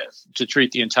UV to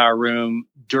treat the entire room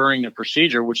during the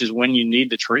procedure, which is when you need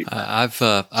the treatment.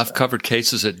 I've covered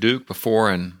cases at Duke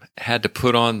before and had to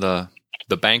put on the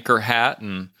banker hat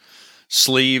and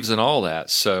sleeves and all that.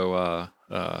 So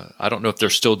I don't know if they're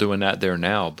still doing that there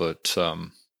now, but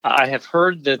I have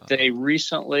heard that they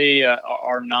recently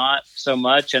are not so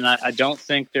much, and I don't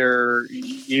think they're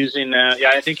using that. Yeah,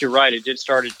 I think you're right. It did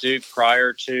start at Duke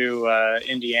prior to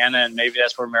Indiana, and maybe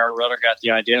that's where Marietta got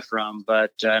the idea from.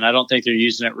 But and I don't think they're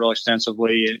using it real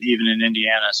extensively, even in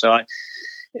Indiana. So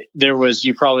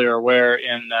you probably are aware,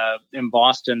 in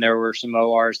Boston there were some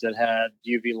ORs that had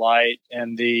UV light,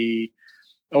 and the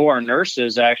OR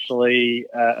nurses actually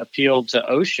appealed to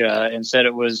OSHA and said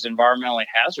it was environmentally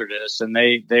hazardous, and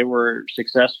they were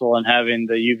successful in having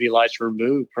the UV lights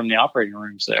removed from the operating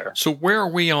rooms there. So where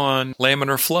are we on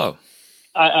laminar flow?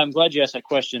 I'm glad you asked that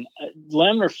question.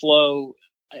 Laminar flow,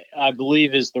 I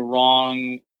believe, is the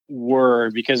wrong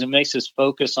word because it makes us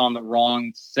focus on the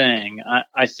wrong thing.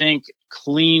 I think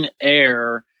clean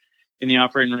air in the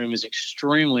operating room is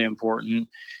extremely important,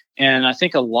 and I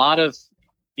think a lot of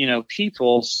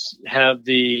people have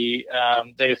they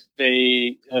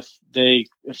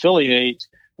affiliate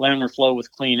laminar flow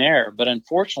with clean air, but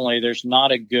unfortunately, there's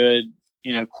not a good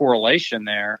correlation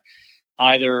there,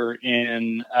 either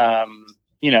in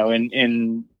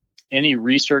in any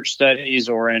research studies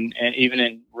or even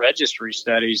in registry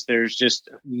studies. There's just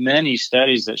many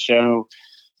studies that show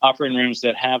operating rooms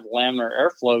that have laminar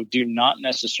airflow do not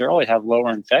necessarily have lower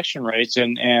infection rates,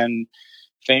 and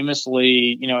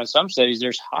famously, in some studies,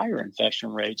 there's higher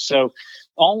infection rates. So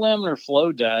all laminar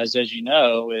flow does, as you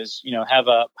know, is, have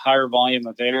a higher volume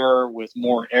of air with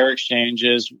more air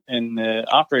exchanges in the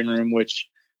operating room, which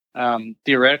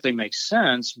theoretically makes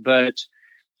sense. But,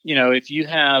 if you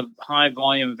have high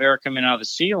volume of air coming out of the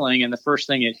ceiling and the first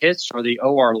thing it hits are the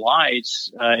OR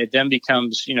lights, it then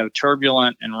becomes,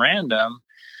 turbulent and random.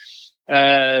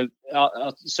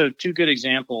 So two good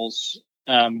examples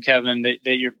Kevin,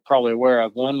 that you're probably aware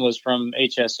of. One was from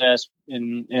HSS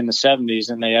in the 70s,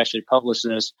 and they actually published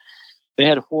this. They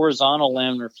had horizontal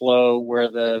laminar flow where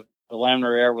the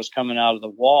laminar air was coming out of the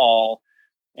wall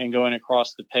and going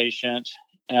across the patient.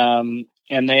 And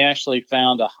they actually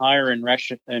found a higher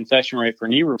infection rate for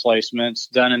knee replacements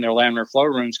done in their laminar flow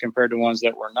rooms compared to ones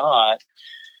that were not.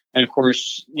 And of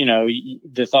course,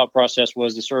 the thought process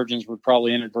was the surgeons would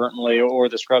probably inadvertently, or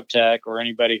the scrub tech or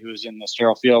anybody who's in the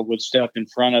sterile field, would step in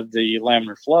front of the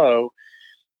laminar flow,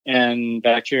 and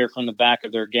bacteria from the back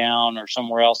of their gown or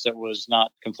somewhere else that was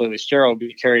not completely sterile would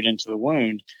be carried into the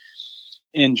wound.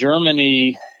 In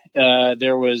Germany,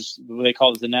 there was, they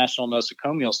called it the National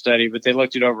Nosocomial Study, but they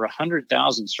looked at over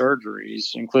 100,000 surgeries,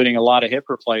 including a lot of hip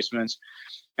replacements,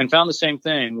 and found the same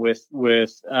thing with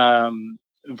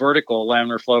vertical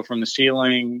laminar flow from the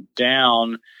ceiling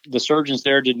down. The surgeons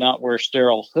there did not wear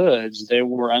sterile hoods. They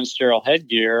wore unsterile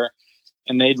headgear,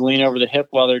 and they'd lean over the hip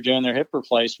while they're doing their hip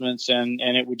replacements, and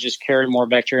it would just carry more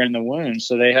bacteria in the wound.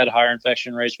 So they had higher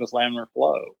infection rates with laminar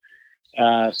flow.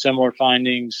 Similar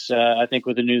findings, I think,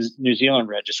 with the New Zealand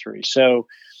registry. So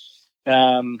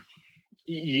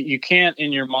you can't,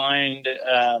 in your mind,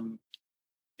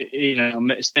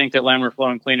 think that laminar flow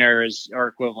and clean air are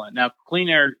equivalent. Now, clean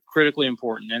air, critically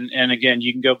important. And again,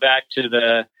 you can go back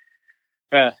to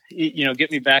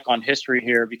get me back on history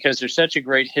here, because there's such a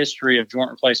great history of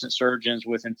joint replacement surgeons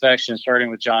with infection, starting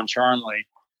with John Charnley.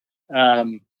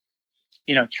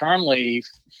 Charnley,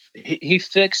 he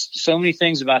fixed so many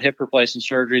things about hip replacement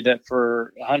surgery that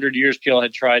for 100 years people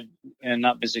had tried and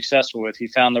not been successful with. He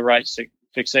found the right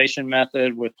fixation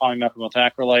method with polymethyl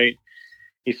methacrylate.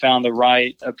 He found the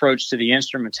right approach to the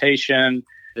instrumentation,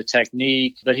 the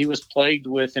technique, but he was plagued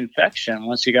with infection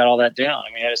once he got all that down. I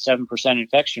mean, he had a 7%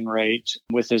 infection rate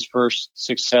with his first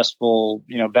successful,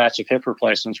 batch of hip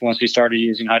replacements once he started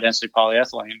using high-density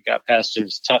polyethylene and got past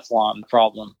his Teflon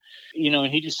problem. And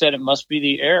he just said it must be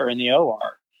the air in the OR.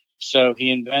 So he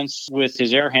invents, with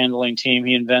his air handling team,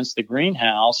 he invents the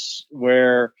greenhouse,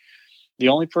 where the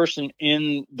only person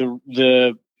in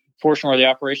the portion where the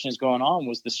operation is going on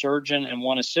was the surgeon and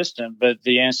one assistant, but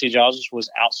the anesthesiologist was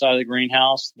outside of the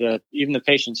greenhouse. Even the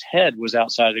patient's head was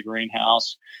outside of the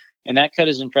greenhouse, and that cut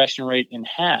his infection rate in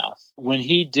half. When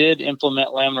he did implement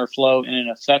laminar flow in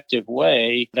an effective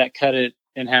way, that cut it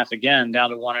in half again, down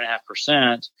to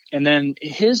 1.5%. And then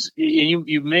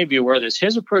you may be aware of this,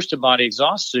 his approach to body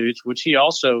exhaust suits, which he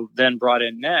also then brought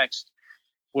in next,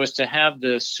 was to have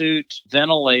the suit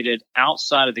ventilated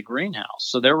outside of the greenhouse.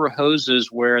 So there were hoses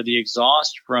where the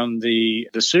exhaust from the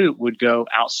suit would go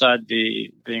outside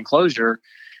the enclosure,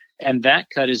 and that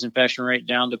cut his infection rate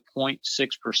down to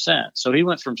 0.6%. So he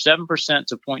went from 7%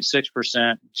 to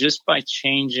 0.6% just by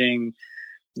changing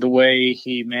the way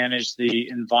he managed the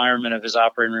environment of his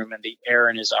operating room and the air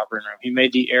in his operating room. He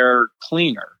made the air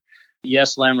cleaner.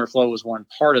 Yes, laminar flow was one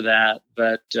part of that,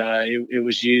 but it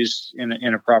was used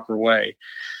in a proper way.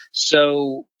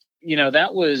 So,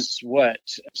 that was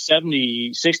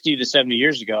 60 to 70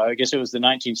 years ago. I guess it was the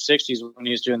 1960s when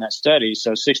he was doing that study.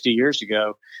 So 60 years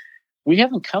ago, we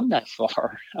haven't come that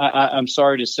far. I'm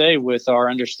sorry to say, with our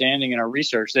understanding and our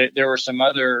research. There were some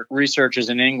other researchers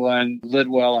in England,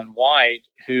 Lidwell and White,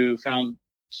 who found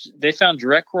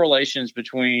direct correlations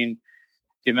between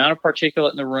the amount of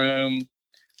particulate in the room,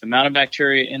 the amount of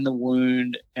bacteria in the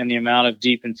wound, and the amount of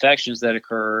deep infections that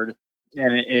occurred.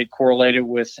 And it correlated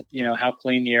with, how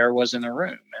clean the air was in the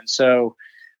room. And so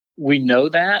we know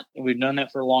that. We've known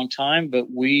that for a long time,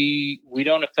 but we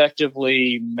don't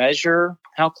effectively measure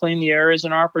how clean the air is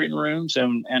in our operating rooms.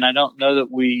 And I don't know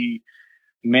that we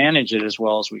manage it as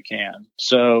well as we can.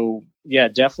 So, yeah,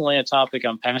 definitely a topic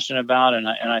I'm passionate about. And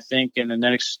I think in the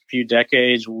next few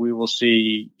decades, we will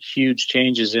see huge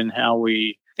changes in how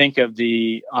we think of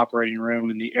the operating room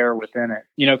and the air within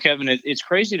it. Kevin, it's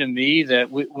crazy to me that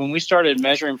when we started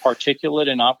measuring particulate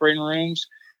in operating rooms,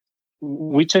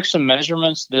 we took some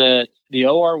measurements that the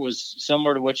OR was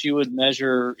similar to what you would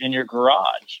measure in your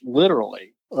garage,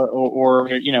 literally, or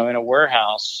in a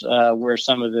warehouse where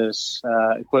some of this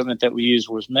equipment that we use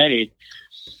was made.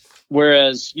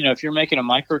 Whereas, if you're making a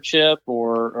microchip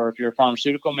or if you're a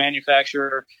pharmaceutical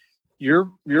manufacturer,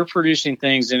 you're producing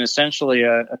things in essentially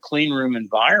a clean room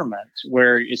environment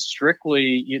where it's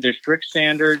there's strict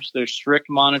standards, there's strict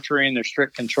monitoring, there's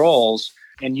strict controls,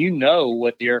 and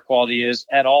what the air quality is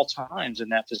at all times in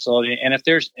that facility. And if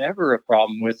there's ever a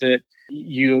problem with it,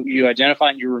 you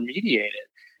identify and you remediate it.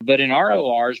 But in our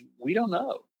ORs, we don't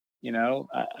know.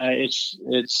 It's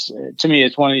to me,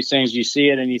 it's one of these things, you see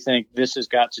it and you think this has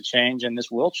got to change and this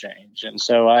will change. And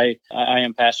so I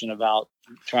am passionate about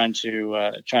trying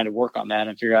to work on that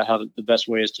and figure out how the best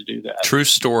way is to do that. True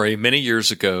story. Many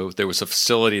years ago, there was a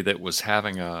facility that was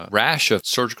having a rash of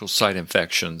surgical site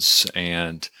infections,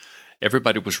 and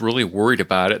everybody was really worried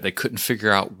about it. They couldn't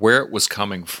figure out where it was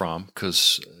coming from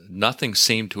because nothing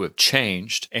seemed to have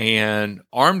changed. And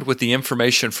armed with the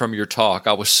information from your talk,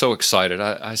 I was so excited.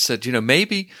 I said,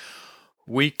 maybe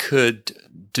we could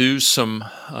do some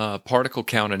particle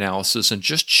count analysis and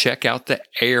just check out the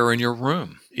air in your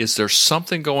room. Is there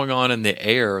something going on in the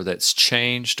air that's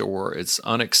changed or it's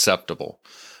unacceptable?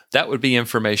 That would be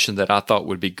information that I thought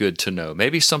would be good to know.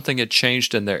 Maybe something had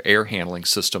changed in their air handling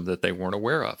system that they weren't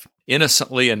aware of.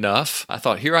 Innocently enough, I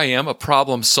thought, here I am, a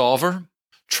problem solver,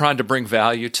 trying to bring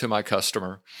value to my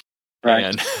customer. Right.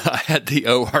 And I had the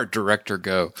OR director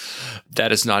go,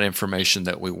 that is not information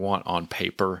that we want on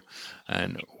paper,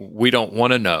 and we don't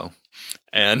want to know.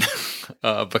 And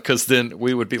because then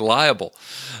we would be liable.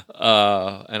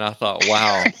 And I thought,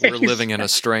 wow, we're living in a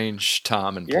strange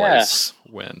time and place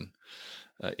when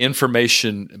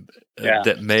information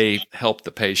that may help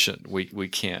the patient, we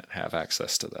can't have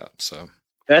access to that. So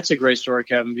that's a great story,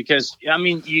 Kevin, because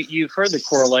you've heard the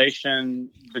correlation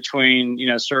between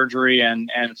surgery and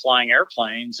flying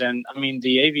airplanes, and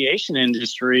the aviation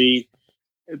industry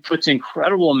puts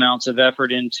incredible amounts of effort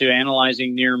into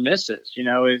analyzing near misses.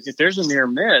 If there's a near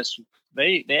miss,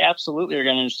 they absolutely are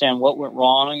going to understand what went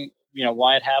wrong,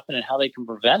 why it happened, and how they can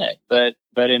prevent it.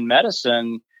 But in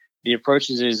medicine, the approach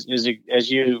is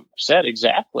as you said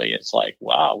exactly. It's like,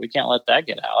 wow, we can't let that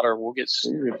get out, or we'll get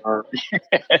sued.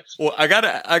 Well, I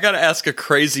gotta ask a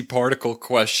crazy particle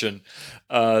question.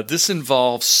 This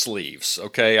involves sleeves.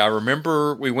 Okay, I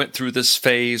remember we went through this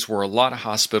phase where a lot of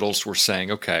hospitals were saying,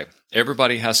 okay,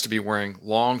 everybody has to be wearing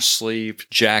long sleeve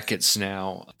jackets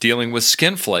now, dealing with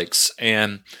skin flakes,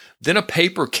 and then a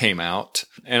paper came out,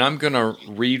 and I'm gonna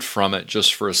read from it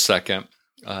just for a second.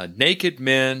 Naked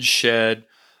men shed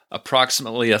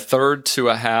approximately a third to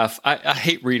a half. I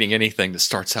hate reading anything that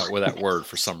starts out with that word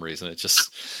for some reason.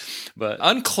 But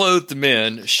unclothed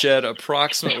men shed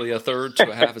approximately a third to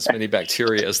a half as many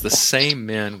bacteria as the same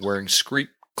men wearing screen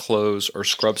clothes or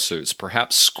scrub suits.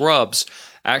 Perhaps scrubs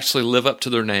actually live up to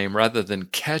their name rather than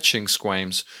catching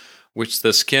squames, which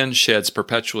the skin sheds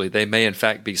perpetually. They may in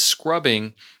fact be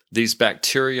scrubbing these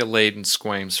bacteria-laden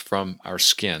squames from our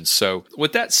skin. So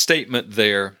with that statement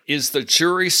there, is the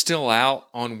jury still out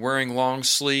on wearing long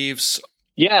sleeves?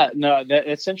 Yeah, no,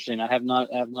 it's interesting. I have not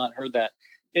heard that.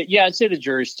 I'd say the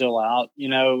jury's still out.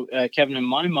 Kevin, in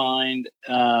my mind,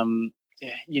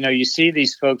 you see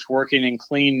these folks working in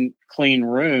clean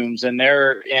rooms, and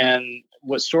they're in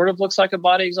what sort of looks like a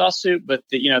body exhaust suit, but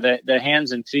the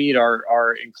hands and feet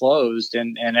are enclosed,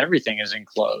 and everything is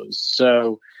enclosed.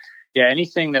 So yeah,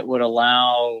 anything that would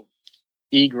allow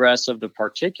egress of the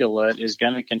particulate is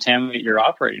going to contaminate your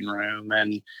operating room.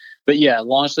 But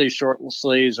long sleeves, short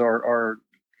sleeves, or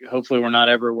hopefully we're not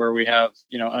ever where we have,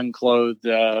 unclothed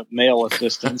male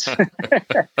assistants. The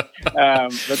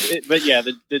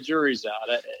jury's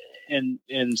out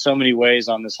in so many ways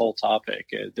on this whole topic.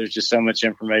 There's just so much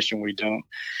information we don't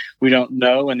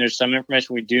know, and there's some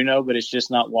information we do know, but it's just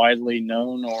not widely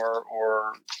known or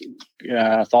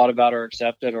thought about or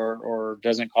accepted or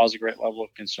doesn't cause a great level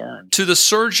of concern. To the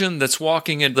surgeon that's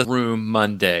walking into the room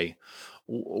Monday,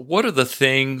 what are the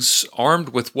things, armed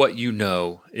with what you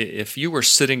know, if you were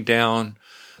sitting down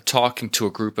talking to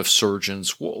a group of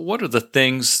surgeons, what are the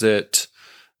things that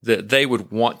they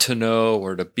would want to know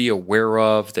or to be aware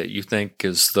of that you think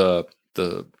is the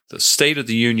state of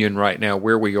the union right now,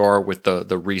 where we are with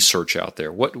the research out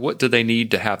there? What do they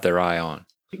need to have their eye on?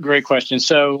 Great question.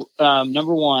 So,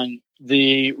 number one,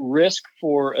 the risk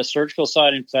for a surgical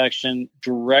site infection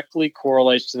directly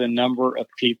correlates to the number of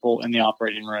people in the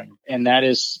operating room. And that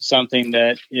is something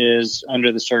that is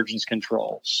under the surgeon's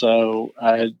control. So,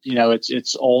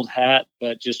 it's old hat,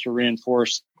 but just to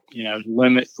reinforce,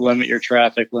 limit your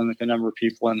traffic, limit the number of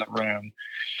people in the room.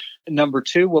 Number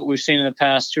two, what we've seen in the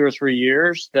past 2 or 3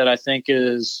 years that I think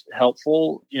is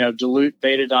helpful, dilute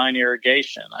betadine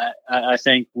irrigation. I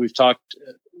think we've talked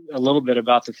a little bit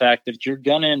about the fact that you're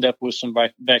going to end up with some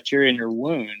bacteria in your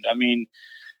wound.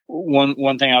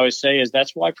 One thing I always say is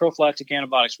that's why prophylactic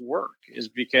antibiotics work,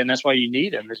 and that's why you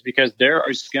need them, is because there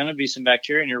is going to be some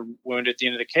bacteria in your wound at the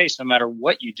end of the case, no matter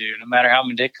what you do, no matter how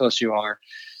meticulous you are.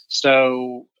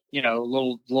 So, a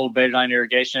little betadine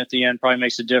irrigation at the end probably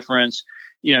makes a difference.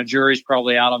 Jury's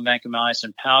probably out on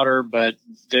vancomycin powder, but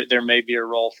there may be a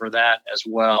role for that as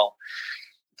well.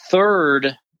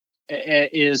 Third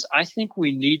is I think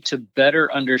we need to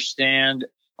better understand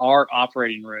our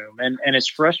operating room. And it's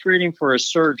frustrating for a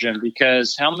surgeon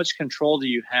because how much control do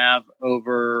you have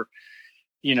over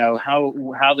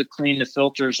how the clean the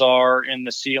filters are in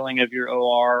the ceiling of your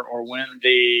OR, or when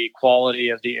the quality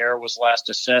of the air was last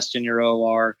assessed in your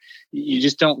OR. You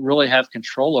just don't really have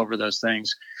control over those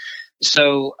things.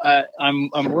 So I'm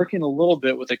working a little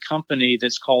bit with a company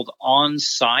that's called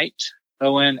OnSite,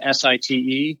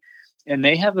 OnSite, and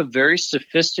they have a very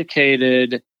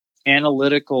sophisticated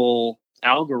analytical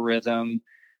algorithm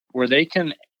where they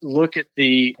can look at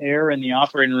the air in the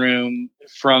operating room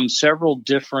from several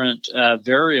different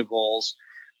variables,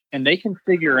 and they can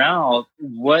figure out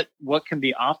what can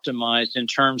be optimized in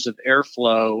terms of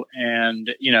airflow. And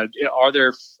are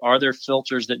there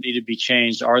filters that need to be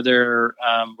changed? Are there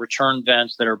return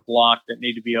vents that are blocked that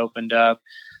need to be opened up?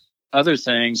 Other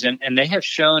things, and they have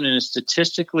shown in a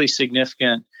statistically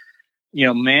significant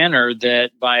manner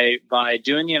that by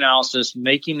doing the analysis,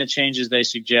 making the changes they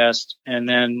suggest, and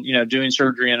then doing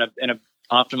surgery in a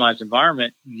optimized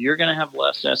environment, you're going to have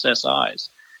less SSIs.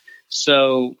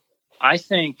 So I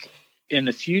think in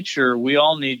the future we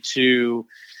all need to,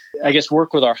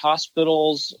 work with our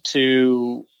hospitals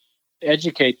to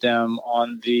educate them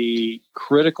on the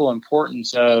critical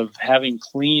importance of having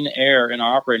clean air in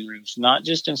our operating rooms, not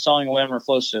just installing a laminar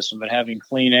flow system, but having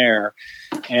clean air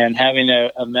and having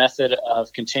a method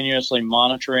of continuously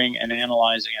monitoring and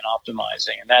analyzing and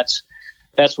optimizing. And that's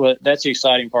the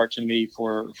exciting part to me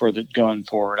for the going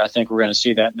forward. I think we're going to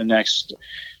see that in the next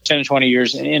 10 to 20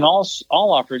 years in all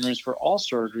operating rooms for all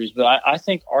surgeries. But I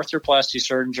think arthroplasty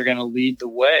surgeons are going to lead the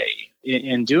way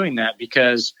in doing that,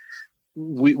 because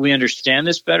we understand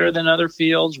this better than other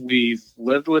fields. We've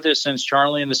lived with it since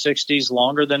Charlie in the 60s,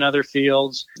 longer than other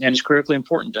fields. And it's critically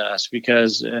important to us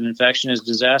because an infection is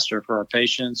disaster for our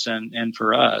patients and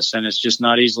for us. And it's just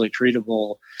not easily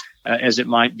treatable as it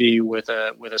might be with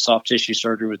a soft tissue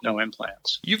surgery with no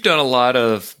implants. You've done a lot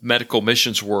of medical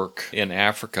missions work in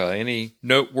Africa. Any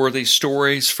noteworthy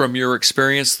stories from your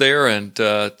experience there? And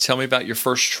tell me about your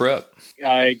first trip.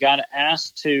 I got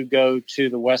asked to go to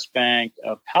the West Bank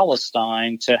of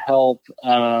Palestine to help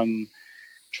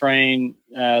train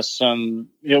some,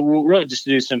 really just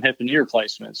to do some hip and knee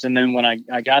replacements. And then when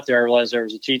I got there, I realized there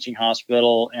was a teaching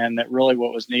hospital, and that really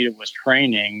what was needed was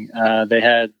training. They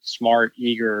had smart,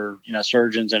 eager,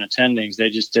 surgeons and attendings.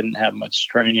 They just didn't have much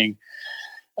training.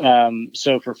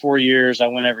 So for 4 years, I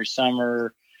went every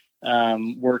summer,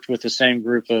 worked with the same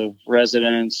group of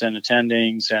residents and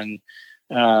attendings, and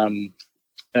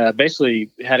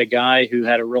basically had a guy who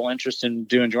had a real interest in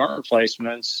doing joint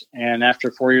replacements. And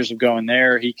after 4 years of going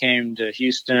there, he came to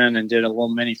Houston and did a little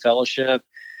mini fellowship,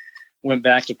 went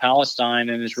back to Palestine,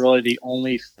 and is really the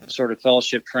only sort of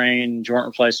fellowship trained joint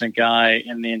replacement guy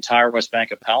in the entire West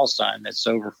Bank of Palestine. That's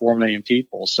over 4 million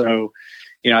people. So,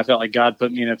 I felt like God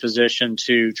put me in a position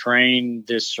to train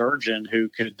this surgeon who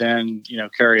could then,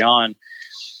 carry on.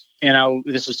 And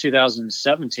this was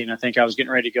 2017. I think I was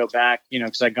getting ready to go back,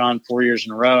 because I'd gone 4 years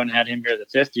in a row and had him here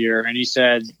the 5th year. And he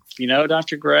said,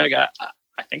 Dr. Greg, I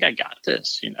think I got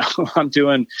this. I'm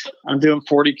doing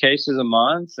 40 cases a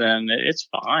month, and it's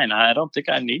fine. I don't think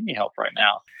I need any help right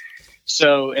now.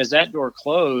 So as that door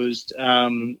closed,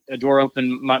 a door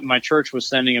opened. My church was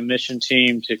sending a mission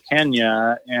team to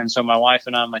Kenya. And so my wife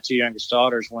and I, my 2 youngest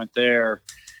daughters, went there.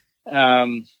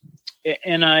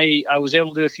 And I was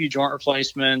able to do a few joint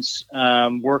replacements,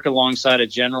 work alongside a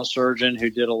general surgeon who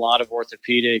did a lot of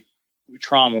orthopedic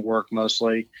trauma work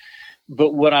mostly.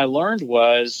 But what I learned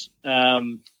was so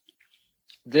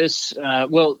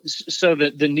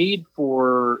the need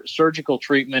for surgical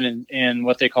treatment in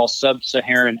what they call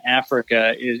sub-Saharan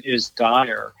Africa is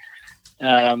dire.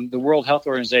 The World Health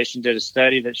Organization did a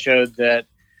study that showed that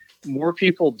more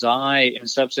people die in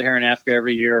sub-Saharan Africa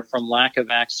every year from lack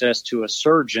of access to a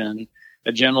surgeon,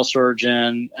 a general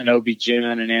surgeon, an OB-GYN,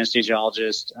 an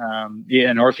anesthesiologist,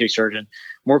 an orthopedic surgeon.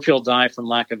 More people die from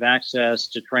lack of access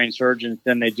to trained surgeons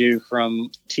than they do from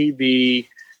TB,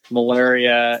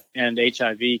 malaria, and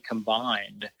HIV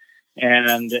combined.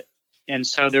 And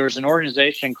so there was an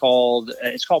organization called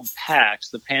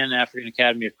PACS, the Pan African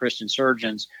Academy of Christian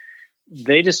Surgeons.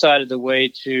 They decided the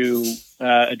way to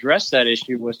address that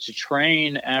issue was to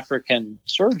train African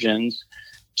surgeons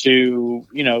to,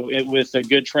 with a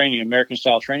good training,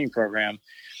 American-style training program.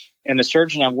 And the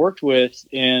surgeon I worked with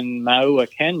in Maua,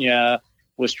 Kenya,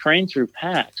 was trained through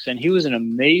PACS, and he was an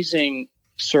amazing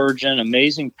surgeon,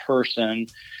 amazing person.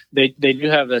 They do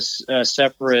have a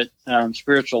separate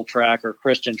spiritual track or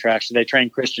Christian track, so they train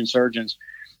Christian surgeons.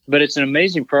 But it's an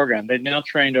amazing program. They've now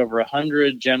trained over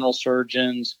 100 general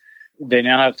surgeons. They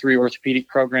now have 3 orthopedic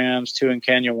programs, 2 in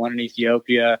Kenya, 1 in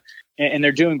Ethiopia, and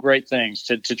they're doing great things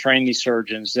to train these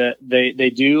surgeons.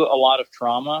 They do a lot of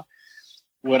trauma,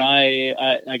 when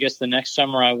I guess the next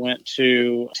summer I went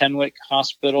to Tenwick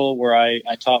Hospital, where I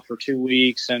taught for 2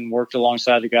 weeks and worked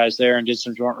alongside the guys there and did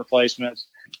some joint replacements.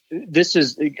 This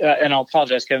is, and I'll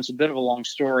apologize, Kevin, it's a bit of a long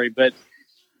story, but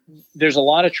there's a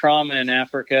lot of trauma in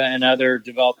Africa and other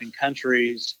developing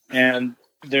countries. And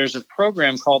there's a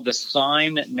program called the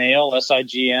Sign Nail,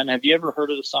 SIGN. Have you ever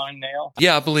heard of the Sign Nail?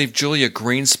 Yeah, I believe Julia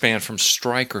Greenspan from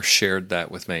Stryker shared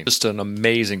that with me. Just an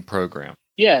amazing program.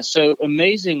 Yeah, so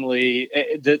amazingly,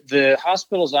 the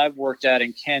hospitals I've worked at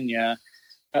in Kenya,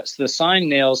 the Sign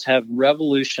Nails have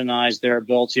revolutionized their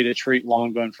ability to treat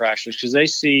long bone fractures because they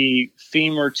see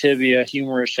femur, tibia,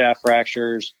 humerus shaft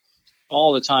fractures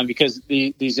all the time because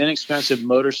these inexpensive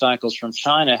motorcycles from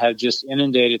China have just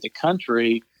inundated the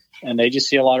country, and they just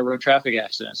see a lot of road traffic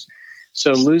accidents.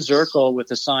 So Lou Zirkle with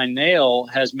the Sign Nail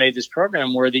has made this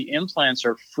program where the implants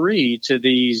are free to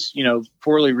these,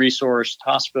 poorly resourced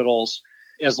hospitals,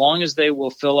 as long as they will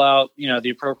fill out,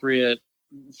 the appropriate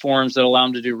forms that allow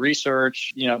them to do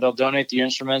research. They'll donate the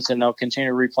instruments and they'll continue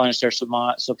to replenish their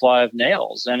supply of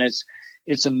nails. And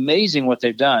it's amazing what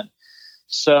they've done.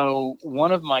 So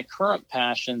one of my current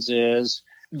passions is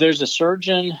there's a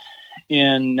surgeon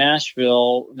in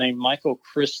Nashville named Michael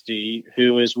Christie,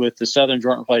 who is with the Southern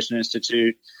Joint Replacement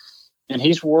Institute. And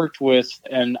he's worked with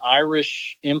an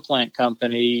Irish implant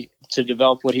company to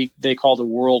develop what they call the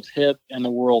world hip and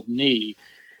the world knee.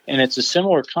 And it's a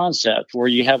similar concept where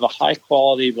you have a high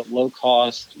quality but low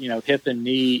cost, hip and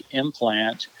knee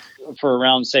implant for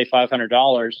around, say,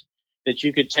 $500 that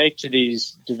you could take to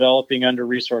these developing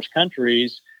under-resourced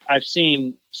countries. I've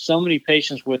seen so many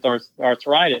patients with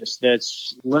arthritis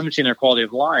that's limiting their quality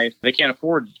of life. They can't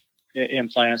afford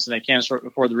implants and they can't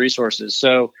afford the resources.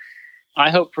 So I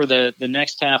hope for the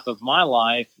next half of my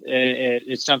life,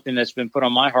 it's something that's been put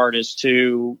on my heart is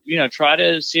to, try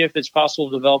to see if it's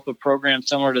possible to develop a program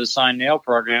similar to the Sign Nail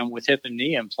program with hip and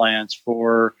knee implants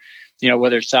for,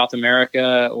 whether it's South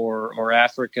America or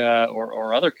Africa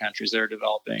or other countries that are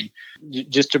developing,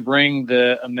 just to bring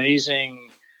the amazing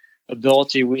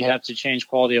ability we have to change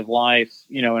quality of life,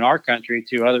 in our country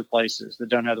to other places that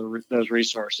don't have those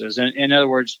resources. And in other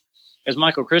words, as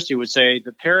Michael Christie would say,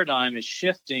 the paradigm is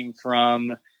shifting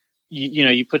from,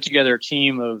 you put together a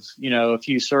team of, a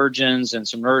few surgeons and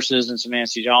some nurses and some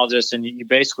anesthesiologists, and you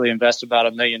basically invest about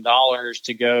 $1 million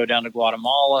to go down to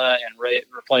Guatemala and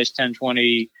replace 10,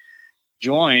 20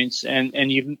 joints.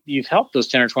 And you've helped those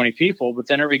 10 or 20 people, but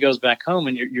then everybody goes back home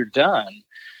and you're done.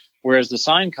 Whereas the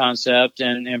Sign concept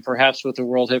and perhaps with the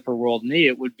World Hip or World Knee,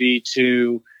 it would be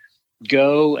to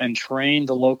go and train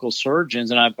the local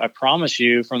surgeons. And I promise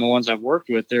you, from the ones I've worked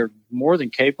with, they're more than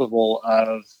capable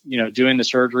of, doing the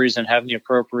surgeries and having the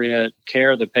appropriate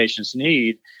care the patients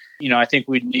need. I think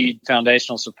we'd need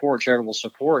foundational support, charitable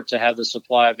support to have the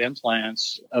supply of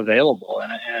implants available.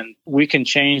 And we can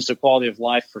change the quality of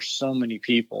life for so many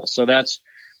people. So that's,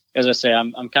 as I say,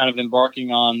 I'm kind of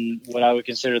embarking on what I would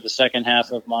consider the second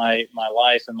half of my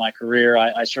life and my career.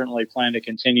 I certainly plan to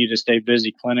continue to stay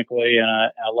busy clinically, and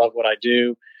I love what I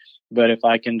do. But if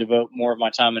I can devote more of my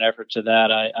time and effort to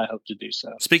that, I hope to do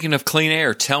so. Speaking of clean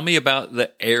air, tell me about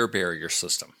the air barrier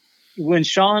system. When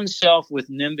Sean Self with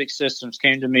Nimbic Systems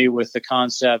came to me with the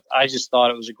concept, I just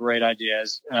thought it was a great idea.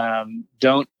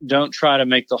 Don't try to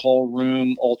make the whole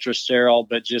room ultra sterile,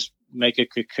 but just make a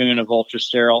cocoon of ultra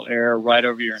sterile air right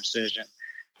over your incision.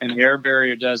 And the air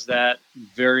barrier does that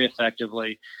very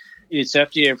effectively. It's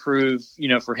FDA approved,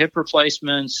 for hip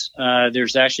replacements.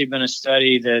 There's actually been a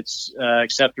study that's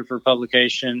accepted for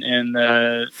publication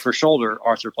for shoulder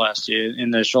arthroplasty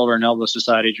in the Shoulder and Elbow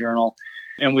Society Journal.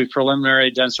 And we've preliminarily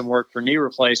done some work for knee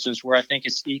replacements where I think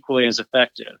it's equally as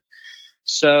effective.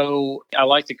 So I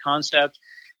like the concept.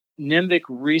 Nimbic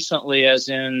recently, as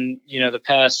in, the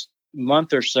past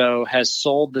month or so, has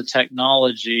sold the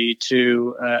technology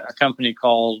to a company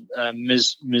called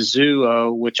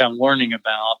Mizuho, which I'm learning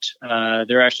about.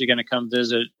 They're actually going to come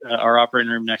visit our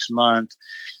operating room next month.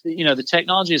 The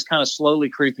technology is kind of slowly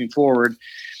creeping forward.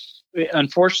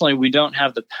 Unfortunately, we don't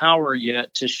have the power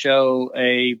yet to show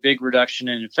a big reduction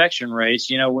in infection rates.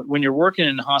 When you're working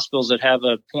in hospitals that have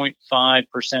a 0.5%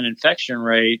 infection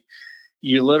rate,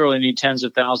 you literally need tens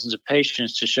of thousands of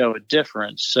patients to show a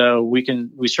difference. So we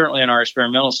certainly in our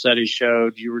experimental studies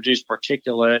showed you reduce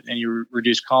particulate and you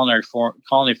reduce colony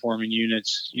forming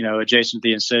units, adjacent to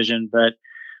the incision. But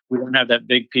we don't have that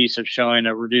big piece of showing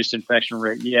a reduced infection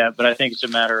rate yet, but I think it's a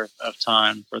matter of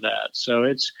time for that. So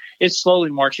it's slowly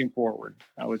marching forward,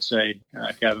 I would say,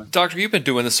 Kevin. Doctor, you've been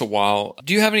doing this a while.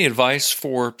 Do you have any advice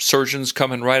for surgeons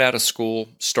coming right out of school,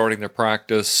 starting their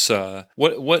practice?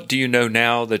 What do you know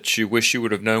now that you wish you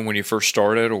would have known when you first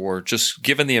started, or just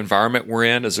given the environment we're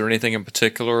in, is there anything in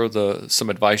particular, some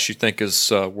advice you think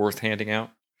is worth handing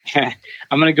out?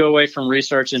 I'm going to go away from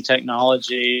research and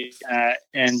technology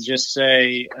and just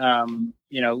say,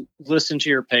 listen to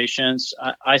your patients.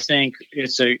 I think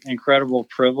it's an incredible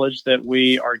privilege that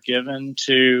we are given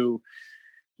to,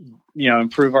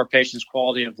 improve our patients'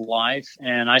 quality of life.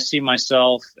 And I see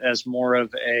myself as more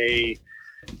of a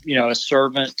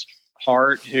servant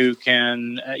heart who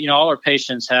can, all our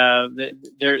patients have,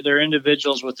 they're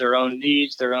individuals with their own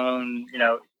needs, their own,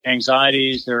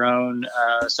 anxieties, their own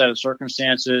set of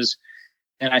circumstances.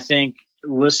 And I think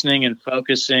listening and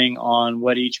focusing on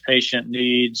what each patient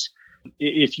needs,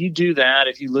 if you do that,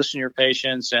 if you listen to your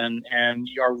patients and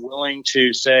you are willing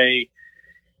to say,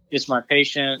 it's my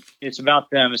patient, it's about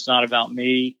them, it's not about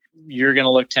me, you're going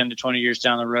to look 10 to 20 years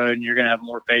down the road and you're going to have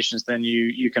more patients than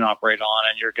you can operate on,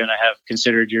 and you're going to have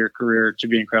considered your career to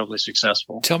be incredibly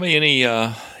successful. Tell me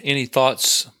any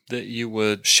thoughts that you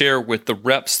would share with the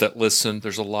reps that listen.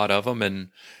 There's a lot of them. And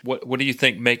what do you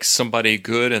think makes somebody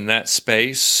good in that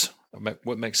space?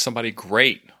 What makes somebody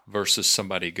great versus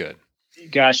somebody good?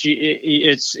 Gosh,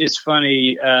 it's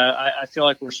funny. I feel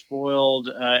like we're spoiled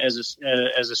as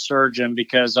a surgeon,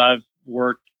 because I've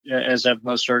worked, as have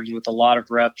most surgeons, with a lot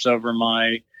of reps over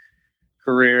my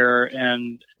career,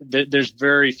 and there's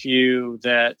very few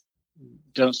that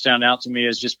don't stand out to me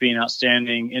as just being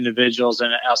outstanding individuals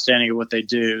and outstanding at what they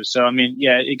do. So, I mean,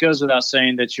 yeah, it goes without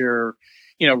saying that you're,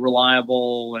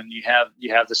 reliable, and you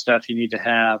have the stuff you need to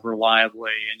have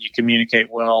reliably, and you communicate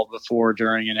well before,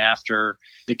 during, and after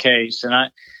the case. And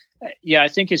I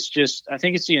think it's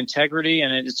the integrity,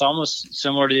 and it's almost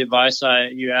similar to the advice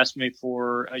you asked me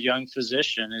for a young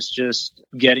physician. It's just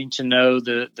getting to know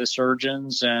the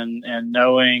surgeons and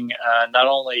knowing not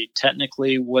only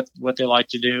technically what they like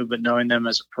to do, but knowing them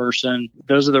as a person.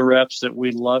 Those are the reps that we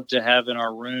love to have in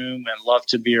our room and love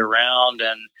to be around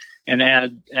and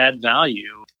add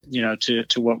value, to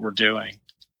what we're doing.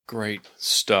 Great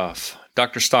stuff.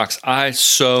 Dr. Stocks, I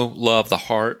so love the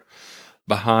heart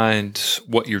behind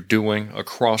what you're doing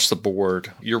across the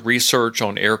board. Your research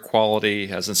on air quality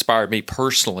has inspired me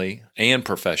personally and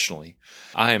professionally.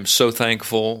 I am so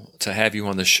thankful to have you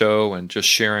on the show and just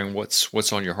sharing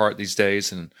what's on your heart these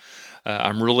days. And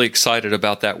I'm really excited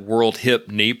about that World Hip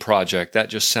Knee Project. That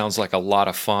just sounds like a lot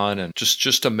of fun and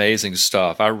just amazing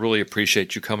stuff. I really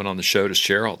appreciate you coming on the show to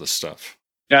share all this stuff.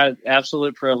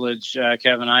 Absolute privilege,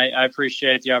 Kevin. I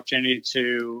appreciate the opportunity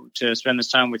to spend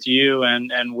this time with you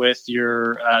and with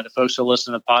your the folks who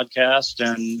listen to the podcast,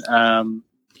 and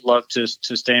love to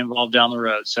stay involved down the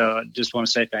road. So I just want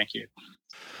to say thank you.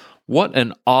 What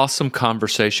an awesome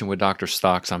conversation with Dr.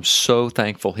 Stocks. I'm so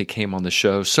thankful he came on the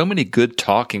show. So many good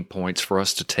talking points for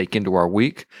us to take into our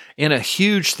week. And a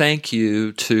huge thank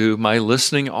you to my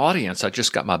listening audience. I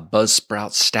just got my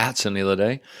Buzzsprout stats in the other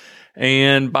day.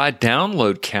 And by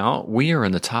download count, we are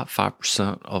in the top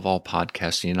 5% of all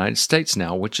podcasts in the United States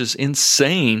now, which is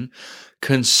insane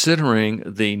considering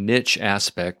the niche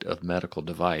aspect of medical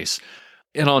device.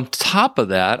 And on top of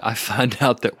that, I find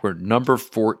out that we're number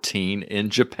 14 in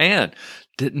Japan.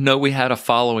 Didn't know we had a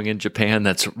following in Japan.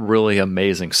 That's really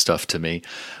amazing stuff to me.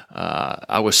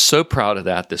 I was so proud of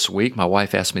that this week. My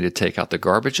wife asked me to take out the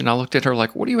garbage, and I looked at her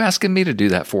like, what are you asking me to do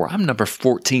that for? I'm number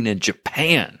 14 in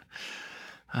Japan.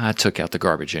 I took out the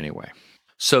garbage anyway.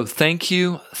 So thank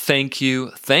you,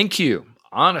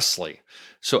 honestly.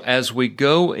 So as we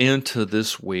go into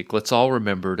this week, let's all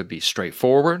remember to be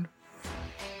straightforward,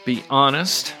 be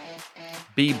honest,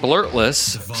 be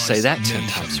blurtless, say that 10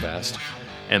 times fast,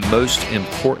 and most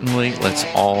importantly, let's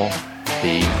all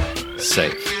be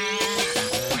safe.